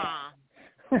authority.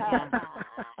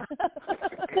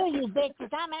 Screw you,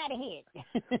 bitches. I'm out of here.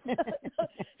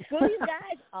 Screw you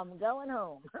guys. I'm going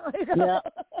home. Yeah.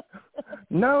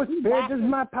 No, Fitz, this is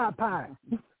my pie.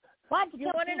 What you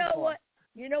want to know what?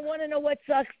 You don't want to know what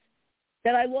sucks?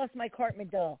 That I lost my Cartman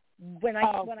doll when I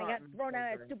got thrown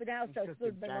out of that stupid house I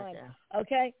stood behind.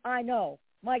 Okay, I know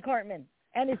my Cartman,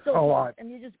 and it's so soft,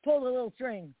 and you just pull the little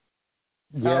string.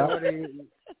 Yeah,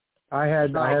 I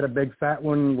had a big fat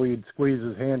one. We'd squeeze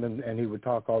his hand, and he would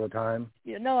talk all the time.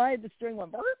 Yeah, no, I had the string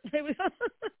one.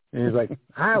 And he's like,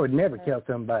 I would never kill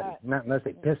somebody, not unless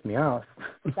they piss me off.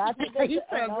 That's a good. You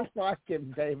sound just like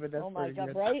him, David. That's my God,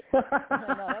 good. right? No,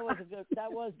 that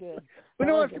was good. You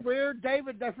know what's weird?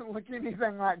 David doesn't look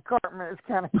anything like Cartman. It's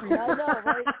kind of weird. I know,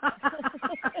 right?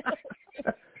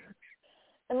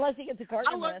 Unless he gets a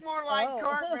Cartman. I look more like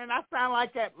Cartman. I sound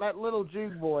like that little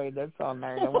Jew boy that's on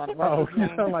there. You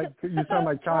sound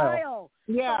like Kyle.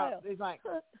 Yeah, Kyle. he's like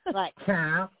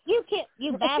Kyle.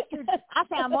 You bastard. I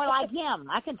sound more like him.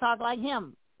 I can talk like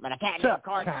him, but I can't do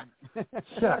Cartman.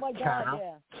 Shut oh my God,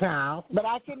 yeah. Kyle. But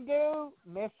I can do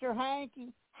Mr.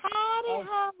 Hanky. Howdy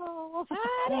ho.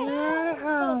 Howdy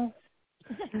ho.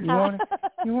 You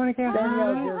want to get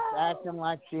high? Just acting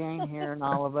like she ain't hearing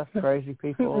all of us crazy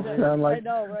people. Sound like, I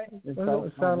know, right?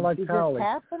 It sound like Callie.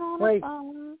 Wait,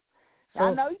 so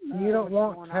I know you don't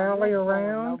want Callie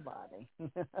around?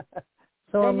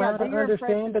 So am I to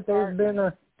understand that there's been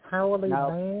a Callie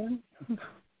ban?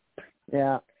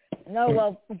 Yeah. No,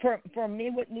 well, for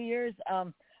me with New Year's,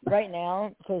 right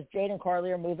now, because Jade and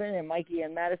Carly are moving, and Mikey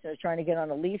and Madison are trying to get on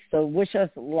a lease, so wish us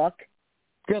luck.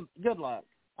 Good luck.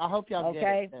 I hope y'all get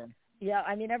it then. Yeah,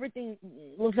 I mean, everything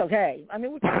looks okay. I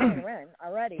mean, we're paying rent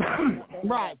already.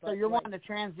 Right, so you're wanting to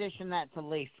transition that to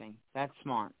leasing. That's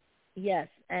smart. Yes,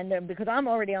 and because I'm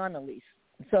already on the lease.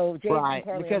 So Jade and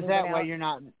Carly because that way out. You're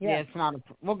not, it's not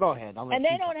well, go ahead. And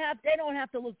they don't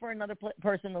have to look for another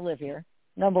person to live here,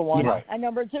 number one. Right. And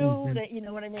number two, that, you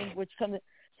know what I mean, which comes,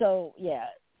 so yeah.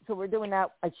 So we're doing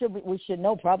that. We should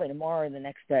know probably tomorrow or the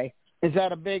next day. Is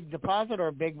that a big deposit or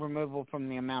a big removal from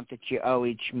the amount that you owe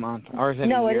each month, or is it?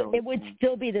 No, it would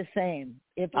still be the same.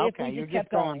 If we you're just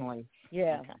going kept going. late.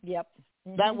 Yeah. Okay. Yep.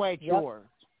 That way it's yours.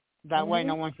 That way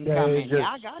no one can come in.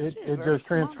 I got you. It just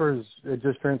transfers. It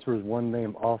just transfers one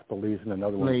name off the lease and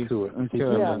another one to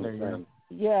it.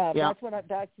 Yeah,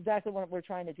 that's exactly what we're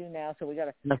trying to do now. So we got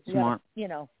to. That's smart.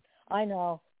 I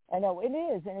know, it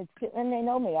is, and they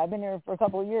know me. I've been here for a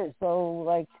couple of years, so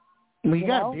like. You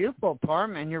got a beautiful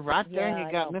apartment. You're right there, and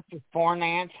you got Mr.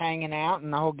 Fornance hanging out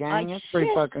and the whole gang. It's pretty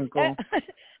fucking cool.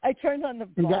 I turned on the.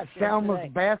 You got Selma's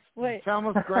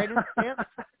Selma's greatest tips.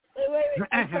 Wait,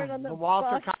 I turned on the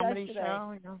Walter comedy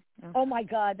show. Oh my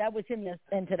God, that was him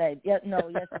today.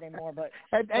 Yesterday more. But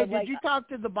hey, did you talk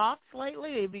to the box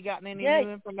lately? Have you gotten any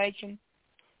new information?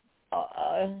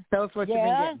 Tell us what you've been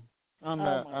getting on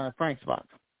the Frank's box.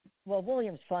 Well,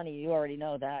 William's funny. You already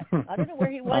know that. I don't know where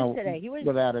he was today. He was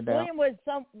without a doubt.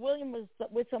 William was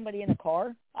with somebody in a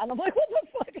car, and I'm like, what the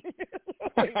fuck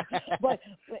are you doing?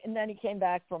 And then he came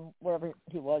back from wherever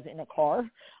he was in a car.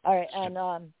 All right, and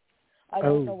I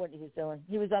don't know what he was doing.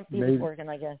 He was working,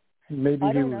 I guess. Maybe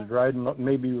he was riding.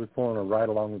 Maybe he was pulling a ride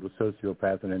along with a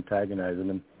sociopath and antagonizing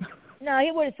him. No,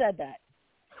 he would have said that.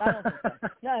 I don't think so.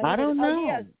 No, I don't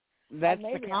know. That's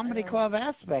the comedy club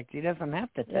aspect. He doesn't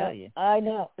have to tell you. I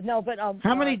know. No, but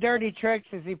how many dirty tricks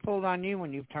has he pulled on you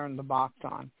when you've turned the box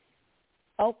on?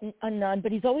 Oh, none.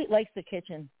 But he's always likes the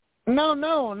kitchen. No,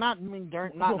 not in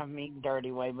a mean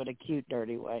dirty way, but a cute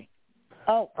dirty way.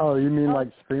 Oh, you mean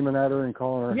like screaming at her and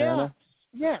calling her Hannah?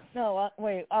 Yeah. No,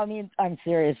 wait. I mean, I'm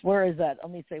serious. Where is that?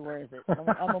 Let me say, where is it? I'm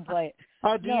gonna play it.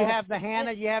 Oh, do you have the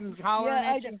Hannah? You have him hollering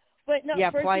at you? But no,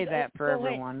 play that for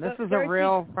everyone. This is a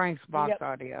real Frank's Box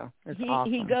audio. It's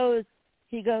awesome. He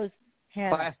goes,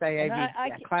 Hannah. Class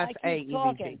AAV. Class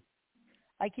AEVP.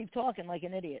 I keep talking like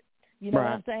an idiot. You know what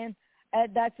I'm saying?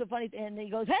 And that's the funny thing. And he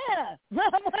goes, Hannah.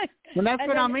 I'm like, well, that's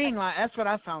what I mean. Like, that's what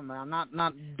I found about.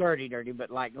 Not dirty, but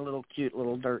like a little cute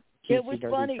little dirt. It was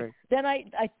funny. Trick. Then I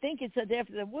think it said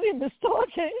after that, William is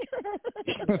talking.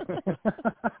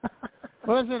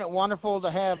 Wasn't it wonderful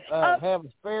to have a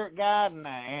spirit guide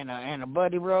and a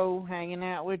buddy roll hanging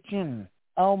out with you?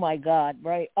 Oh my God!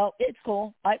 Right? Oh, it's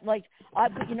cool.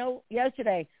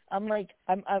 Yesterday I'm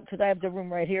because I have the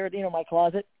room right here, my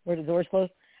closet where the door's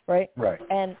closed, right? Right.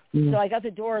 And so I got the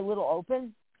door a little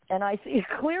open, and I see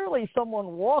clearly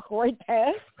someone walk right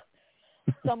past.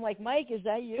 So I'm like, Mike, is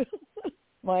that you?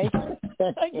 Mike,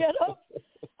 I get up.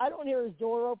 I don't hear his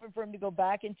door open for him to go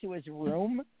back into his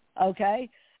room. Okay.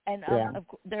 And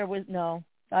there was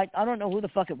I don't know who the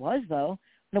fuck it was though.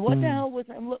 Now what the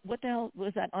hell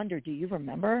was that under? Do you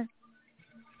remember?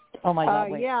 Oh my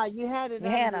God! Wait. Yeah, you had it.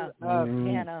 Hannah.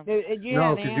 Hannah.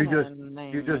 No, because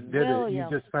you just did it. You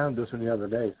just found this one the other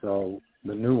day, so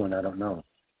the new one I don't know.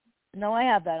 No, I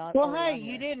have that on. Well, hey,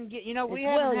 you didn't get. We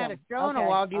haven't had a show in a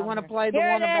while. Do you want to play the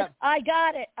Here one it is. about? I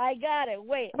got it.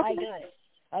 Wait, I got it.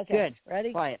 Okay. Good.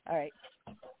 Ready? Play it. All right.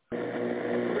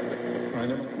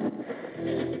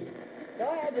 Go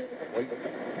ahead.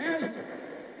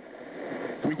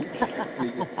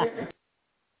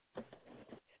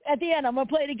 At the end, I'm gonna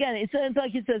play it again. It sounds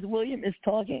like it says William is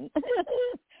talking,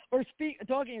 or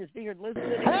talking to speaker. Listen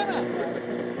to it.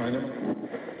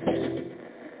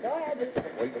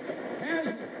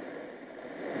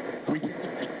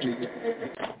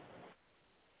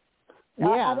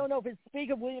 Go ahead. I don't know if it's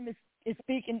speaker. William is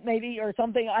speaking maybe or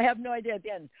something. I have no idea at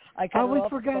the end. We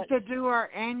forgot to do our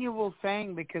annual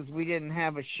thing because we didn't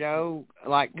have a show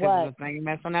because of the thing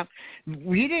messing up.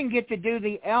 We didn't get to do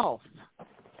the elf.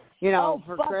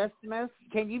 For Christmas.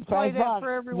 Can you play that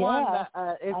for everyone?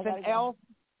 Yeah. It's an elf.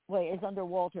 Wait, it's under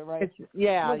Walter, right? It's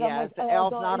the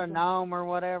elf, not a gnome or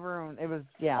whatever. It was,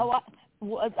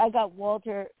 I got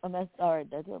Walter. All right,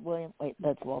 that's William. Wait,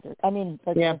 that's Walter.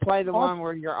 Play the one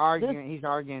where you're arguing. He's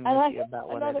arguing with you about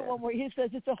what it is. Another one where he says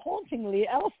it's a hauntingly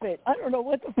outfit. I don't know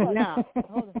what the fuck. Yeah.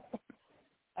 Hold on.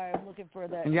 All right, I'm looking for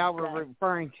that. And y'all were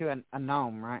referring to a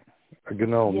gnome, right? A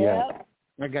gnome, yeah.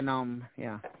 A gnome,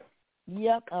 yeah.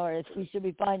 Yep. All right, we should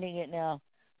be finding it now.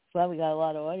 Well, we got a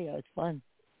lot of audio. It's fun.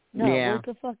 No, where's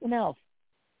the fucking elf?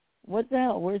 What the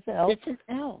hell? Where's the elf? It's an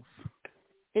elf.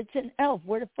 It's an elf.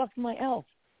 Where the fuck's my elf?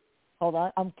 Hold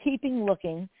on. I'm keeping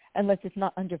looking unless it's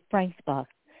not under Frank's box.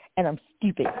 And I'm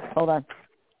stupid. Hold on.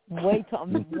 Wait till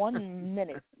 1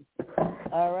 minute.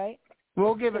 All right?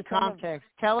 We'll give it context.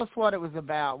 Tell us what it was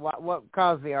about. What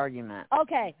caused the argument?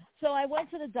 Okay. So I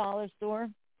went to the dollar store,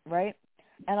 right?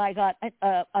 And I got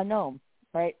a gnome,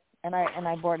 right? And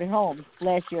I brought it home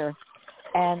last year.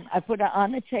 And I put it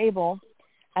on the table,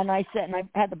 and I said, and I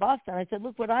had the box on. I said,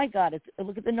 "Look what I got!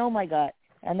 Look at the gnome I got."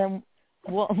 And then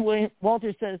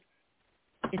Walter says,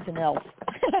 "It's an elf."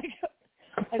 I go,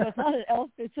 "It's not an elf.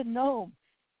 It's a gnome."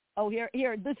 Oh, here.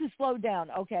 This is slowed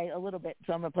down. Okay, a little bit.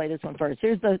 So I'm gonna play this one first.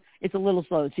 It's a little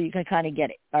slow, so you can kind of get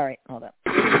it. All right, hold up.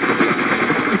 Oh,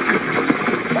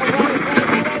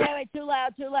 wait. Too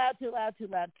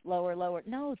loud. Lower.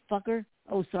 No, fucker.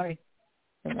 Oh, sorry.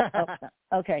 Oh,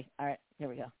 okay. All right. Here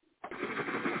we go.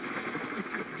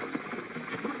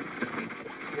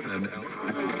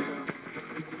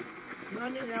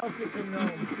 Nothing else is a no.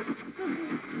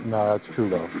 No, that's too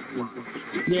low.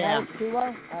 Yeah. That's too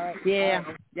low? All right. Yeah.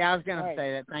 All right. Yeah, I was going to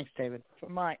say that. Thanks, David. For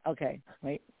mine. Okay.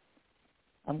 Wait.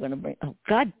 I'm going to bring... Oh,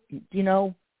 God. You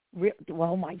know...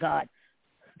 Oh, my God.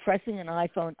 Pressing an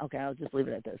iPhone... Okay, I'll just leave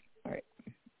it at this. All right.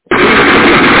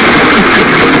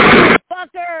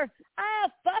 Fucker! Ah,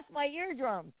 fuck my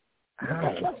eardrums.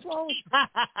 What's wrong with...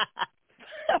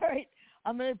 All right.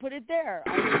 I'm going to put it there.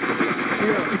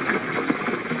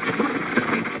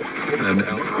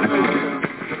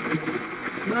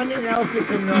 Nothing else is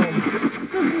a no.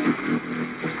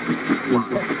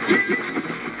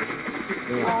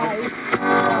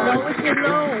 No, it's a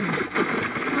no.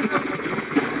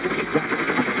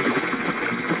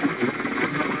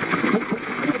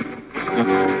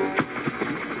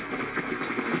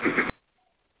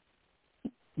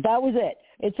 That was it.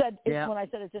 It said when I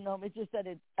said it's a gnome, it just said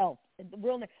it's elf. The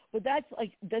real name. But that's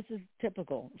like this is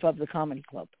typical of the comedy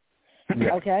club.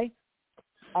 Yeah. Okay.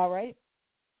 All right.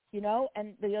 You know,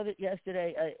 and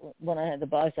yesterday when I had the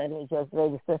boss, I was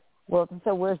yesterday. Welcome.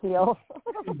 So where's the elf?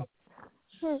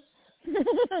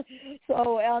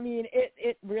 So I mean,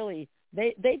 it really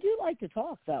they do like to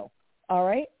talk though. All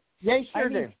right. They sure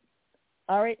do.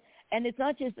 All right, and it's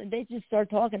not just they just start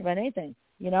talking about anything.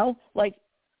 You know, like.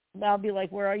 I'll be like,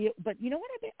 where are you? But you know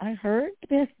what I heard?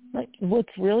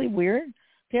 What's really weird?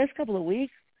 The past couple of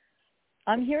weeks,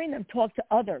 I'm hearing them talk to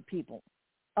other people.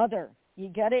 You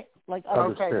get it? Like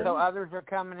other okay, so others are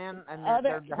coming in and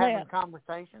they're having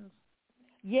conversations?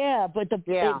 Yeah, but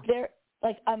they're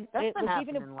like, that's been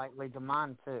happening lately to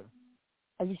mine, too.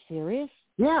 Are you serious?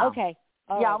 Yeah. Okay.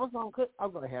 I was on. I'll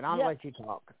go ahead. I'll let you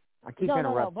talk. I keep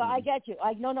interrupting. No, but I get you.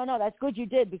 No, that's good you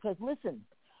did because, listen,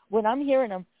 when I'm hearing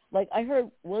them, like I heard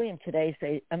William today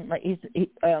say, I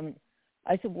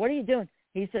said, what are you doing?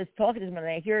 He says, talking to him, and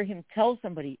I hear him tell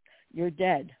somebody, you're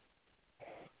dead.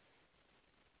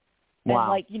 Wow. And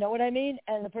like, you know what I mean?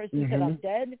 And the person said, I'm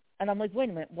dead. And I'm like, wait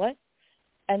a minute, what?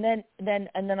 And then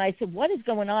I said, what is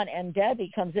going on? And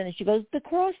Debbie comes in and she goes, the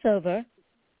crossover.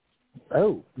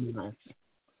 Oh. Nice.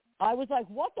 I was like,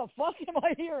 what the fuck am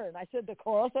I hearing? I said, the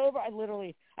crossover?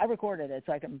 I recorded it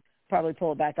so I can probably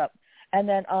pull it back up. And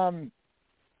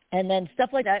then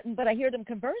stuff like that. But I hear them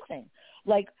conversing.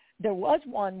 Like there was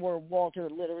one where Walter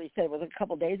literally said, it was a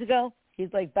couple days ago,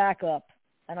 he's like, back up.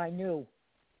 And I knew.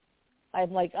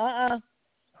 I'm like,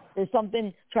 there's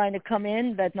something trying to come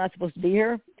in that's not supposed to be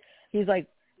here. He's like,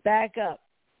 back up.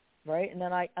 Right. And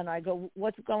then I go,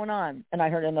 what's going on? And I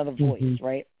heard another voice,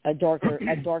 right? A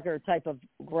darker type of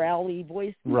growly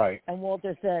voice. Right. And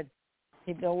Walter said,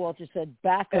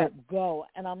 back up, go.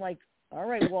 And I'm like, all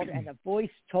right, Walter. And the voice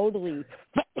totally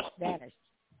vanished.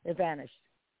 It vanished.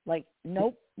 Like,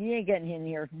 nope, you ain't getting in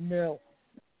here. No.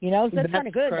 You know, so that's kind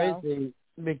of good, crazy though.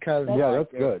 Because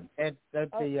that's good. At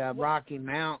the Rocky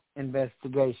Mount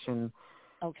investigation,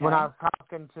 okay. when I was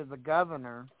talking to the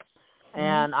governor,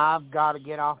 and I've got to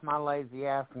get off my lazy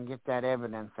ass and get that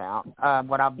evidence out,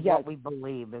 what we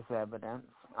believe is evidence.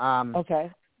 Okay.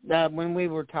 When we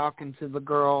were talking to the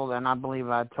girl, and I believe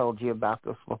I told you about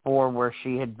this before, where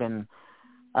she had been,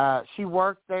 she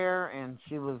worked there, and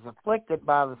she was afflicted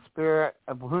by the spirit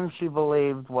of whom she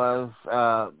believed was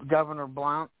Governor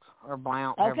Blount, or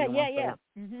Blount. Okay, yeah.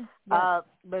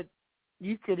 But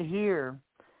you could hear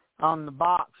on the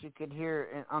box,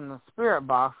 on the spirit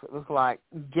box, it was like,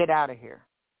 get out of here.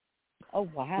 Oh,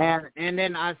 wow. And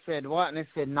then I said, what? And it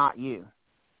said, not you.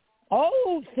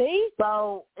 Oh, see?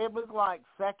 So it was like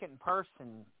second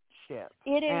person shit.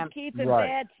 It is keeping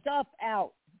bad stuff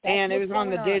out. And it was on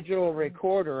the digital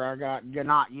recorder. I got,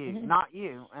 not you, not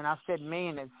you. And I said me,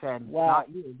 and it said, not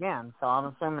you again. So I'm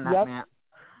assuming that meant,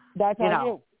 that's you know.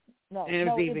 You. No, and it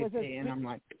was EVP, and I'm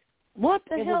like, what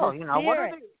the hell? You know, what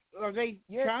are they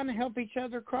trying to help each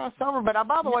other cross over? But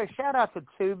by the way, shout out to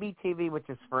Tubi TV, which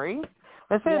is free.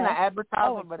 This isn't an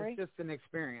advertisement, but it's just an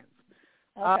experience.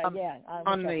 Okay,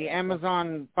 on the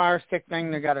Amazon Fire Stick thing,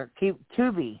 they got a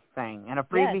Tubi thing and a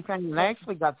freebie thing. They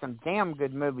actually got some damn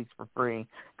good movies for free,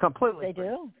 completely. They free.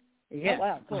 Do?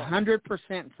 Yeah,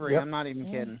 100% free. Yep. I'm not even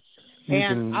kidding.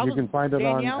 You can find it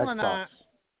Danielle on Xbox.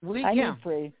 I need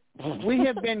free. We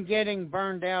have been getting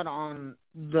burned out on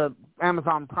the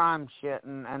Amazon Prime shit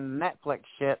and Netflix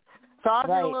shit. So I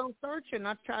did a little searching.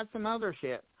 I tried some other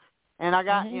shit. And I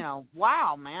got,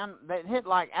 wow, man, that hit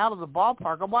like out of the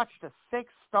ballpark. I watched a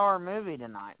 6-star movie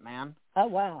tonight, man. Oh,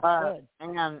 wow. Good.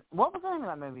 And what was the name of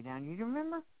that movie, Dan? You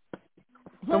remember?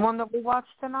 The one that we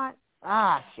watched tonight?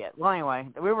 Ah, shit. Well, anyway,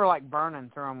 we were like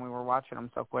burning through them. We were watching them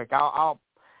so quick. I'll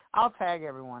tag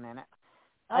everyone in it.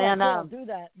 Oh, and I'll do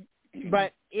that.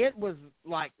 But it was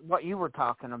like what you were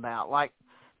talking about. Like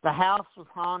the house was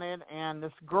haunted, and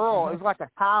this girl, it was like a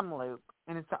time loop,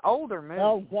 and it's an older movie.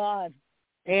 Oh, God.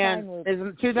 And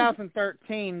in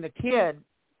 2013, the kid,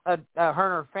 her and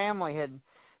her family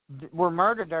were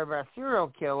murdered there by a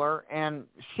serial killer, and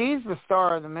she's the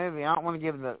star of the movie. I don't want to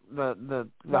give the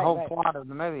whole plot of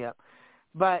the movie up,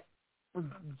 but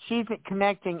she's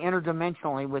connecting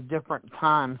interdimensionally with different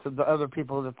times of the other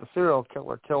people that the serial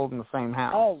killer killed in the same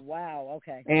house. Oh, wow,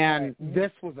 okay. And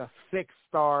this was a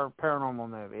 6-star paranormal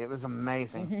movie. It was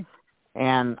amazing.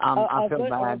 And I feel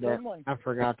bad that I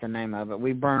forgot the name of it.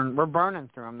 We're burning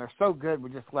through them. They're so good. We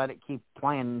just let it keep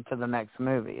playing to the next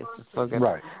movie. It's just so good.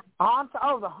 Right. The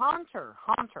Haunter.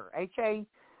 Haunter.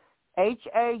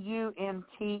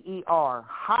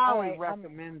 Highly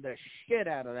recommend the shit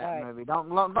out of that movie.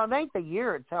 Don't it ain't the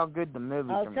year. It's how good the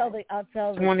movie. I'll tell the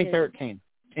 2013,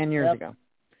 10 years ago.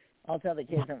 I'll tell the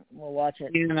kids and we'll watch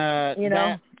it.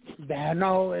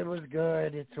 No, it was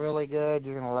good. It's really good.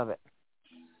 You're gonna love it.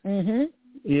 Mhm.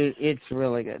 It's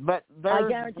really good, but I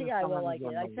guarantee I will like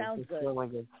it. That sounds good. It's really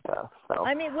good stuff. So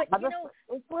I mean,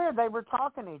 it's weird. They were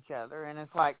talking to each other, and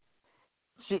it's like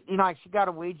she got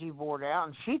a Ouija board out,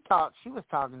 and she thought she was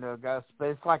talking to a ghost, but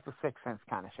it's like the Sixth Sense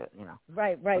kind of shit,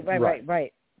 Right.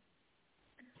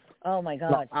 Oh my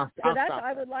God!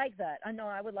 I would like that. I know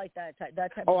I would like that type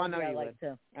of movie. I know you would.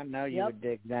 Too. I know you would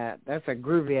dig that. That's a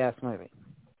groovy ass movie.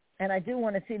 And I do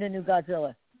want to see the new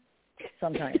Godzilla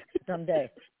someday.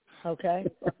 Okay.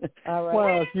 All right.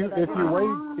 Well,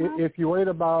 if you wait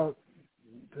about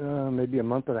maybe a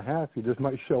month and a half, you just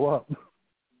might show up.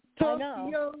 I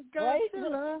know.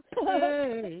 Godzilla.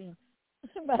 Right?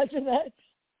 Imagine that.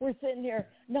 We're sitting here.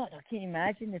 No, can you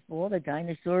imagine if all the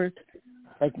dinosaurs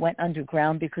went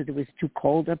underground because it was too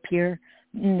cold up here?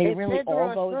 And they really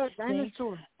all go extinct.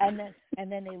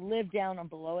 And then they live down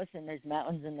below us, and there's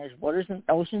mountains and there's waters and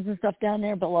oceans and stuff down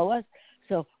there below us.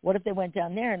 So what if they went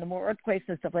down there, and the more earthquakes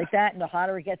and stuff like that, and the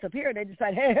hotter it gets up here, they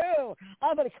decide, hey,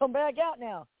 I'm going to come back out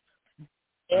now.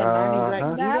 And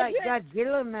you like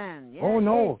Godzilla, man. Yeah, oh,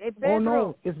 no. It's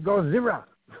Godzilla.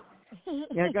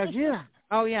 Yeah, Godzilla.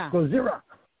 Oh, yeah. Godzilla.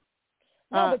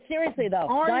 No, but seriously, though,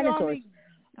 dinosaurs.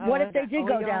 What if they did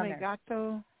go down there?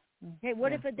 Hey,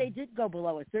 what if they did go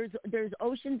below us? There's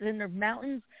oceans and there's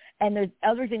mountains and there's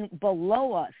everything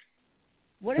below us.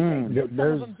 What if some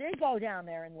of them did go down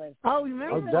there and live? Oh, you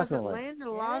remember the Land of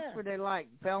the Lost where they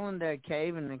fell into a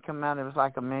cave and they come out? It was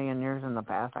like 1,000,000 years in the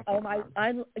past. I can't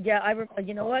remember.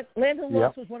 You know what? Land of the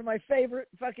Lost was one of my favorite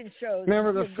fucking shows.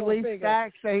 Remember the sleep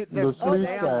stacks?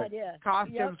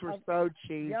 Costumes were so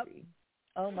cheesy. Yep.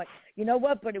 Oh my! You know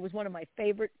what? But it was one of my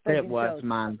favorite. It was shows.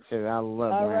 Mine too. I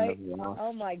love Land of the Lost.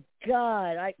 Oh my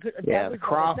God! That was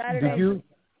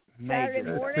Saturday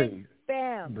morning.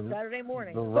 Bam! Saturday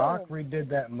morning. The Rock redid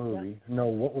that movie. Yeah. No,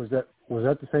 what was that? Was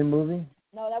that the same movie?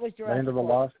 No, that was Jurassic Land of the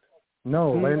Lost.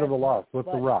 No, Land of the Lost with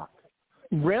The Rock.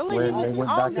 Really? When they went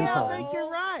back in time. I think you're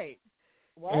right.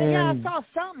 What? I saw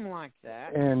something like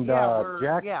that. And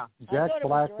Jack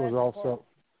Black was also.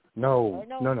 No.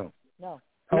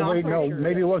 Oh wait, no.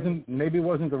 Maybe it wasn't. Maybe it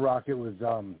wasn't The Rock. It was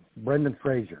Brendan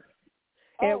Fraser.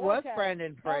 It was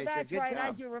Brendan Fraser. Oh, that's Good right.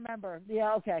 job. I do remember.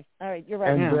 Yeah. Okay. All right. You're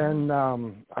right. And then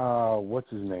what's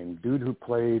his name? Dude who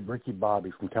played Ricky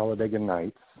Bobby from Talladega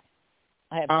Nights.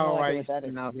 I have no idea what that is. I used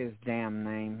to know his damn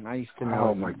name. I used to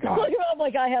know. Oh my God. I'm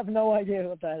like, I have no idea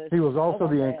what that is. He was also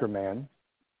the Anchorman.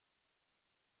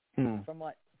 From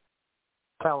what?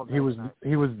 He was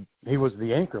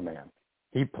the Anchorman.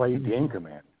 He played the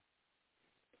Anchorman.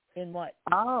 In what?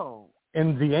 Oh.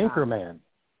 In The Anchorman.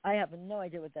 I have no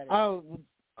idea what that is. Oh,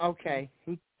 okay.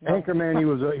 Anchorman. He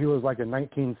was like a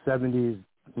 1970s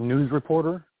news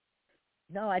reporter.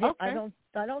 No, I didn't. Okay.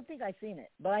 I don't think I've seen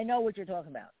it, but I know what you're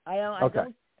talking about. I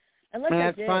don't. Unless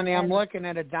that's funny. I'm looking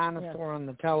at a dinosaur on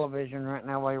the television right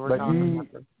now while we're talking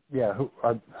about this. Yeah.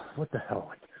 What the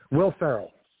hell? Will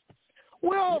Ferrell.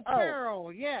 Will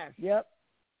Ferrell. Yes. Yep.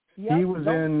 He was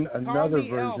in another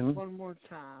version. One more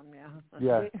time,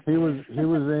 yeah. He was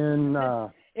in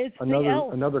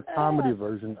another comedy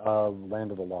version of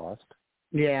Land of the Lost.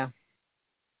 Yeah.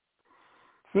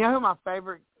 You know who my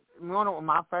favorite? You know what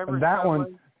my favorite? That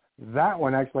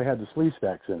one actually had the Sleeve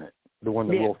Stacks in it. The one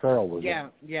that Will Ferrell was in.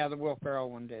 Yeah, the Will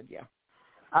Ferrell one did. Yeah.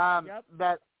 My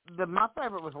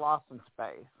favorite was Lost in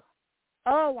Space.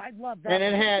 Oh, I love that. And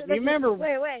it had. You remember?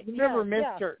 Wait. Remember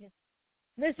Mr.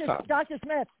 Mr. Dr.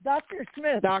 Smith. Dr.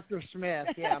 Smith. Dr. Smith.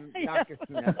 Yeah, Dr.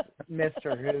 Smith.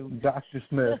 Mr. Who? Dr.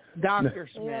 Smith. Dr.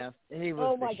 Smith. He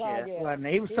was the shit, wasn't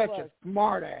he? He was such a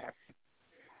smart ass.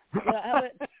 Yeah,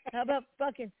 how about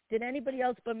fucking? Did anybody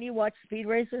else but me watch Speed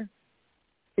Racer?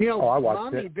 You know, I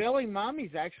watched it. Billy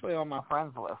Mummy's actually on my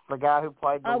friends list. The guy who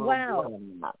played the little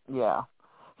wow. Yeah.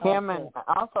 Him and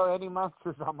also Eddie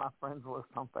Munster's on my friends list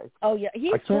on Facebook. Oh yeah,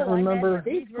 he's I can't cool. remember.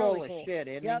 He's really full of cool. shit,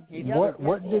 isn't yep. he?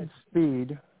 What did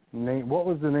Speed name? What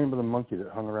was the name of the monkey that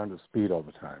hung around with Speed all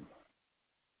the time?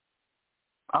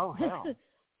 Oh hell.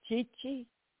 Chi-Chi.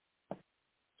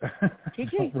 I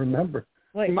don't remember.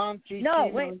 Wait. Mom, Chi-Chi,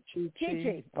 no, wait.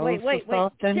 Chi-Chi. Wait.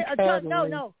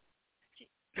 No.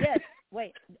 Yes.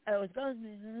 Wait. I was going.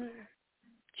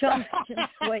 Chum.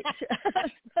 Wait.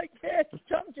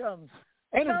 Chum Chum.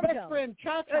 And his best friend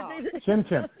Cha-Cha. Chim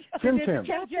Chim. That's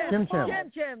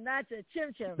it.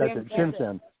 Chim Chim. That's it. Chim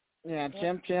Chim. Yeah,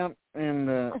 Chim Chim and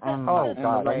oh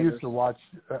God, I used to watch.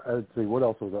 Let's see, what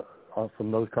else was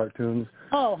from those cartoons?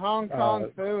 Oh, Hong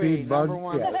Kong Phooey, number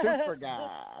one super guy.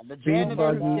 The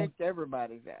janitor who kicked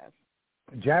everybody's ass.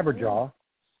 Jabberjaw.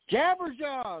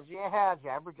 Jabberjaws, yeah,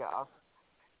 Jabberjaws.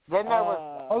 Then there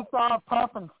was H.R.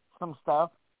 Puff and some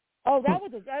stuff. Oh, that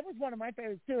was one of my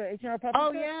favorites too. H.R. Puff.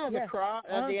 Oh yeah, the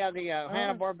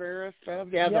Hanna-Barbera stuff.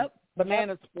 Yeah, the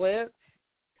Banana Split.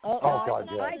 Oh God,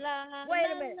 yeah.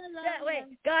 Wait a minute.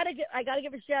 I gotta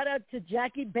give a shout out to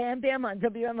Jackie Bam Bam on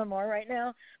WMMR right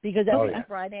now because every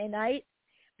Friday night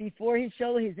before his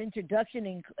show, his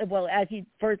introduction, as he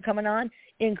first coming on,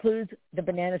 includes the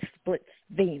Banana Split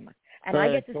theme. And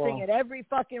I get to sing it every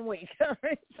fucking week.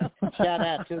 Shout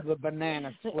out to the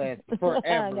Banana Split,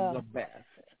 forever the best.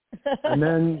 And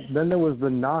then there was the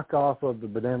knockoff of the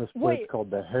Banana Splits called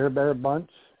the Hair Bear Bunch.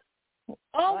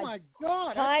 Oh my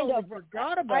God! I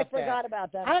forgot about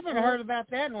that. I haven't heard about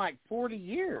that in like 40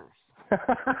 years.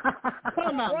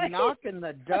 Talking about knocking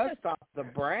the dust off the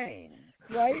brain.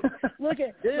 Right?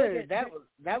 Dude,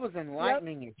 that was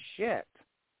enlightening as shit.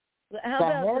 How the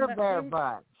about Hair Bear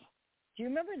Bunch? Do you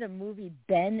remember the movie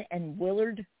Ben and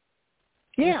Willard?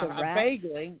 Yeah,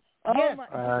 vaguely. Oh yes.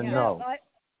 No.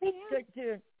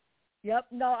 Dude. Yep.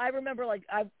 No, I remember.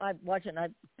 I watched it. And I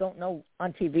don't know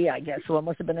on TV. I guess so. It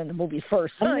must have been in the movie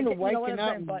first. I'm waking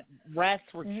up. But rats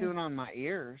were chewing on my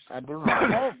ears. I do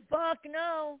remember. Oh fuck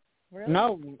no! Really?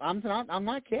 No, I'm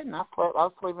not kidding. I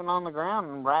was sleeping on the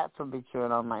ground and rats would be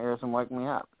chewing on my ears and wake me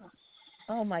up.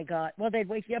 Oh my God! Well, they'd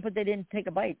wake you up, but they didn't take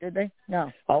a bite, did they?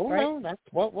 No. Oh no, that's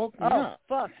what woke me up. Oh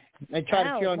fuck! They try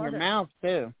to chew on your mouth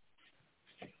too.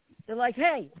 They're like,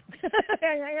 hey.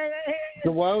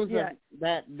 The woes of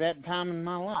that time in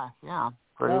my life. Yeah.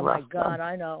 Pretty rough. My God,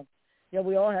 I know. Yeah,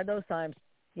 we all had those times.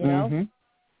 You know? Mm-hmm.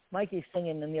 Mikey's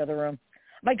singing in the other room.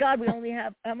 My God, we only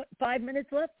have 5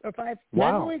 minutes left or 5.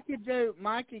 Wow. Maybe we could do.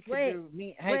 Mikey could do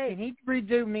me. Hey, can he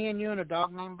redo Me and You and a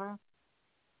Dog Named Boo?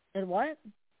 And what?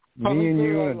 Me and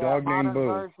You and a Dog Named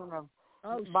Boo.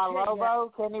 By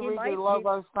Lobo, can he redo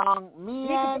Lobo's song? Me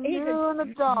and You and a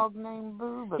Dog Named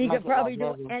Boo. He could probably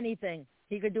do anything.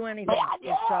 He could do anything.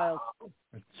 This child.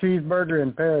 Cheeseburger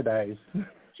in Paradise.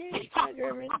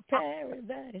 Cheeseburger in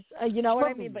Paradise. You know what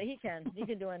I mean? But he can. He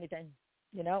can do anything.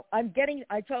 You know. I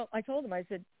told him. I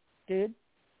said, dude.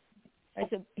 I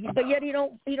said, but yet he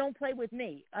don't play with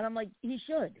me. And I'm like, he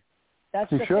should. That's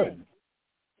the thing.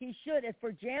 He should. If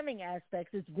for jamming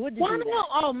aspects, it's good to do that.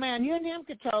 Oh, man, you and him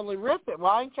could totally rip it.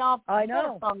 Why ain't y'all? I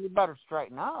know. You better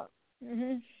straighten up.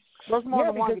 Mm-hmm. There's more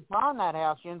than one guitar in that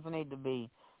house. You need to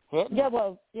be hitting. Yeah,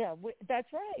 well, that's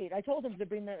right. I told him to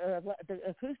bring the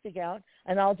acoustic out,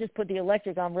 and I'll just put the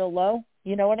electric on real low.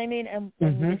 You know what I mean? And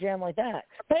we can jam like that.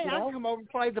 Hey, I'll come over and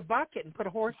play the bucket and put a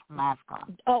horse mask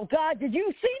on. Oh, God, did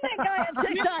you see that guy on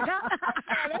TikTok?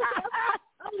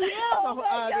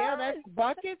 Yeah, that's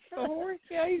buckets, the horse.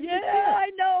 Yeah,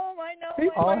 I know him.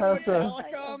 I'll have to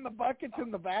on the buckets in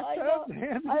the bathtub.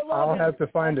 I'll have to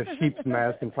find a sheep's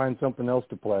mask and find something else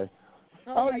to play.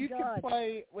 Oh you could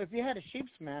play if you had a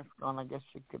sheep's mask on. I guess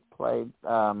you could play.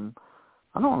 I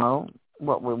don't know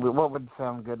what would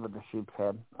sound good with the sheep's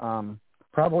head.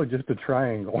 Probably just a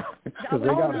triangle because they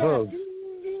got hooves.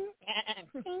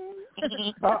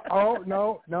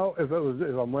 No! If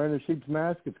I'm wearing a sheep's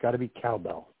mask, it's got to be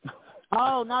cowbell.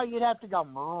 Oh no, you'd have to go.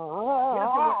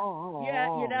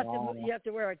 You have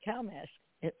to wear a cow mask.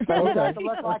 It have to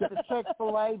look like the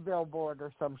Chick-fil-A billboard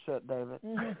or some shit, David.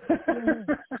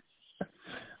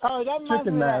 Oh, that reminds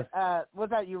me of was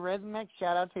that Eurythmics?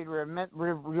 Shout out to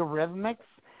Eurythmics.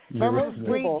 Remember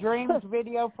Sweet Dreams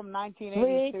video from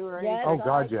 1982 or 83? Oh,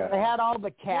 God, yeah. They had all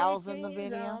the cows in the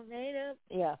video.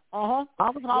 Yeah. I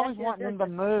was always wanting them to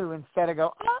moo instead of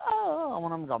go, oh. I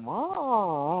want them to go,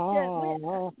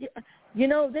 oh. You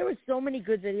know, there were so many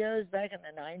good videos back in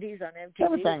the 90s on MTV.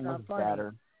 Everything was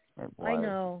better. I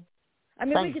know. I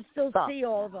mean, we could still see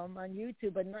all of them on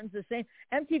YouTube, but none's the same.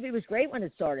 MTV was great when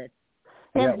it started.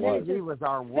 MTV was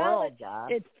our world,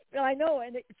 guys. I know,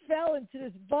 and it fell into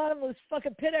this bottomless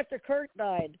fucking pit after Kurt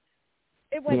died.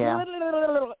 It went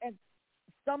and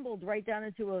stumbled right down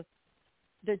into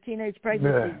the teenage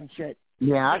pregnancies and shit.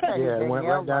 Yeah, it went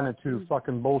right down into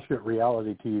fucking bullshit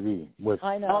reality TV.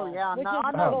 I know. Oh yeah,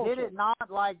 did it not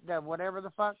like the whatever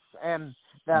the fucks and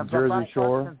the Jersey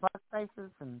Shore and fuck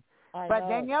faces and. But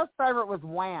Danielle's favorite was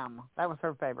Wham. That was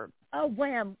her favorite. Oh,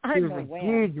 Wham! I she know was a Wham.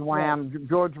 huge Wham. Yeah.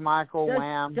 George Michael,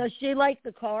 Wham. Does she like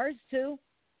the Cars too?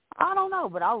 I don't know,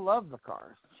 but I love the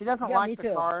Cars. She doesn't like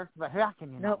the Cars, but how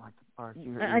can you not like the Cars?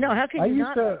 I know. How can you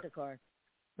not like the Cars?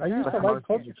 I used to like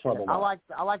Culture Club a lot.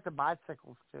 I like the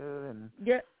bicycles too, and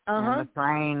and the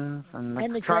trains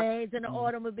and the trucks. Trains and the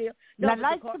automobile. No, I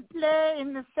like to play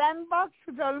in the sandbox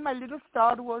with all my little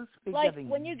Star Wars figurines.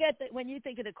 Like when you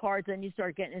think of the Cars, then you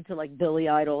start getting into like Billy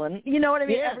Idol and you know what I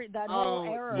mean. Yeah. That whole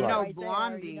era. You know, right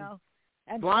Blondie. There, you know?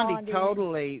 And Blondie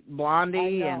totally.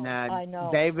 Blondie and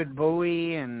David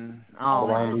Bowie and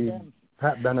Blondie,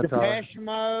 Pat Benatar. Depeche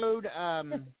Mode.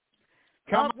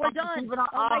 We're done.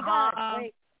 Oh my God!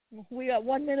 Wait. We got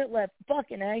 1 minute left.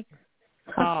 Fucking A.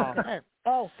 1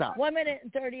 minute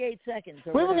and 38 seconds.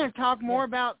 We were going to talk more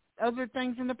about other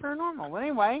things in the paranormal. Well,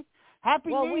 anyway, Happy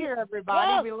New Year,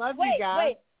 everybody. We love you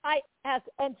guys.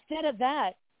 Instead of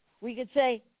that, we could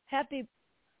say Happy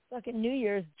fucking New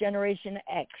Year's Generation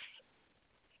X.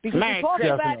 Because we talk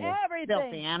about everything.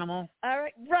 Filthy animal. All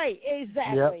right, right,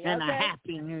 exactly. Yep. And a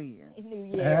Happy New Year.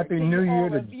 Happy New Year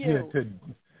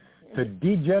to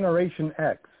D-Generation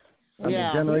X.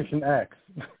 Generation X.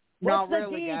 What's the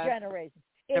D generation?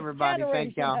 Everybody,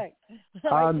 thank y'all.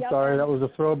 I'm sorry, that was a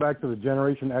throwback to the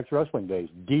Generation X wrestling days.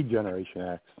 D-Generation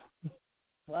X.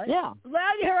 What? Yeah. Well,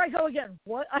 here I go again.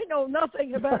 What? I know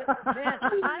nothing about it. Man,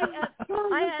 I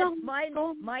had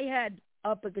my head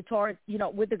up a guitar,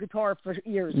 with the guitar for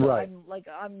years. So right.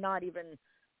 I'm not even,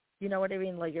 you know what I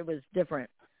mean? Like it was different.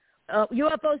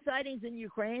 UFO sightings in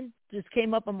Ukraine just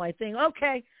came up on my thing.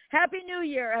 Okay. Happy New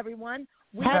Year, everyone.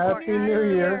 Happy New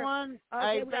Year. Everyone.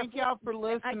 Okay, thank y'all for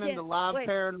listening to Live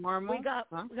Paranormal. We got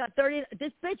 30.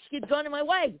 This bitch keeps going in my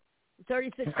way.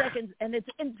 36 seconds, and it's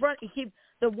in front. You keep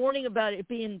the warning about it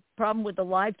being problem with the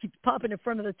live keeps popping in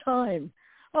front of the time.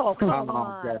 Oh, come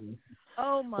on.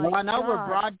 Oh, my God. Well, I know we're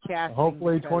broadcasting.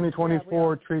 Hopefully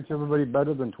 2024 treats everybody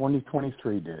better than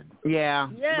 2023 did. Yeah.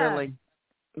 Really.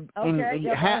 Okay.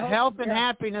 Health and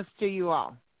happiness to you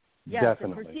all. Yes,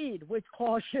 definitely. And proceed with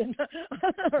caution.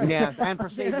 Yes, and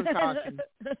proceed with caution.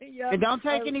 Yep. And don't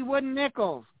take any wooden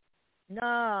nickels.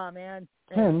 Nah, man.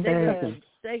 10 seconds.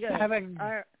 Stay good.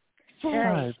 5.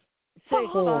 6,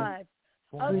 5.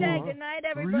 Okay, good night,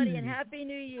 everybody, and Happy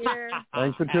New Year.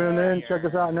 Thanks for tuning in. Check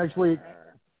us out next week.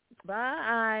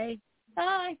 Bye.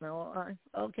 Bye. No,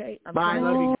 okay. Bye.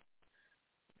 Love you.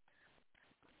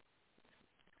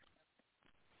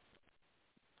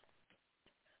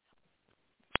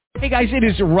 Hey guys, it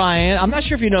is Ryan. I'm not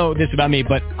sure if you know this about me,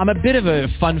 but I'm a bit of a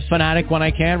fun fanatic when I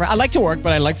can. I like to work,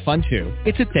 but I like fun too.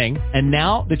 It's a thing. And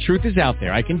now the truth is out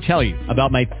there. I can tell you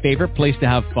about my favorite place to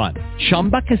have fun.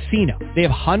 Chumba Casino. They have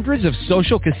hundreds of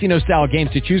social casino style games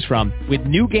to choose from with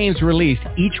new games released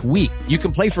each week. You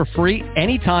can play for free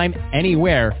anytime,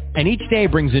 anywhere. And each day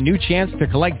brings a new chance to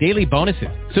collect daily bonuses.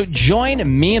 So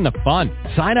join me in the fun.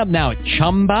 Sign up now at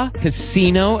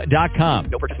ChumbaCasino.com.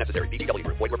 No purchase necessary. VGW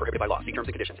Group. Void where prohibited by law. See terms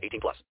and conditions. 18+.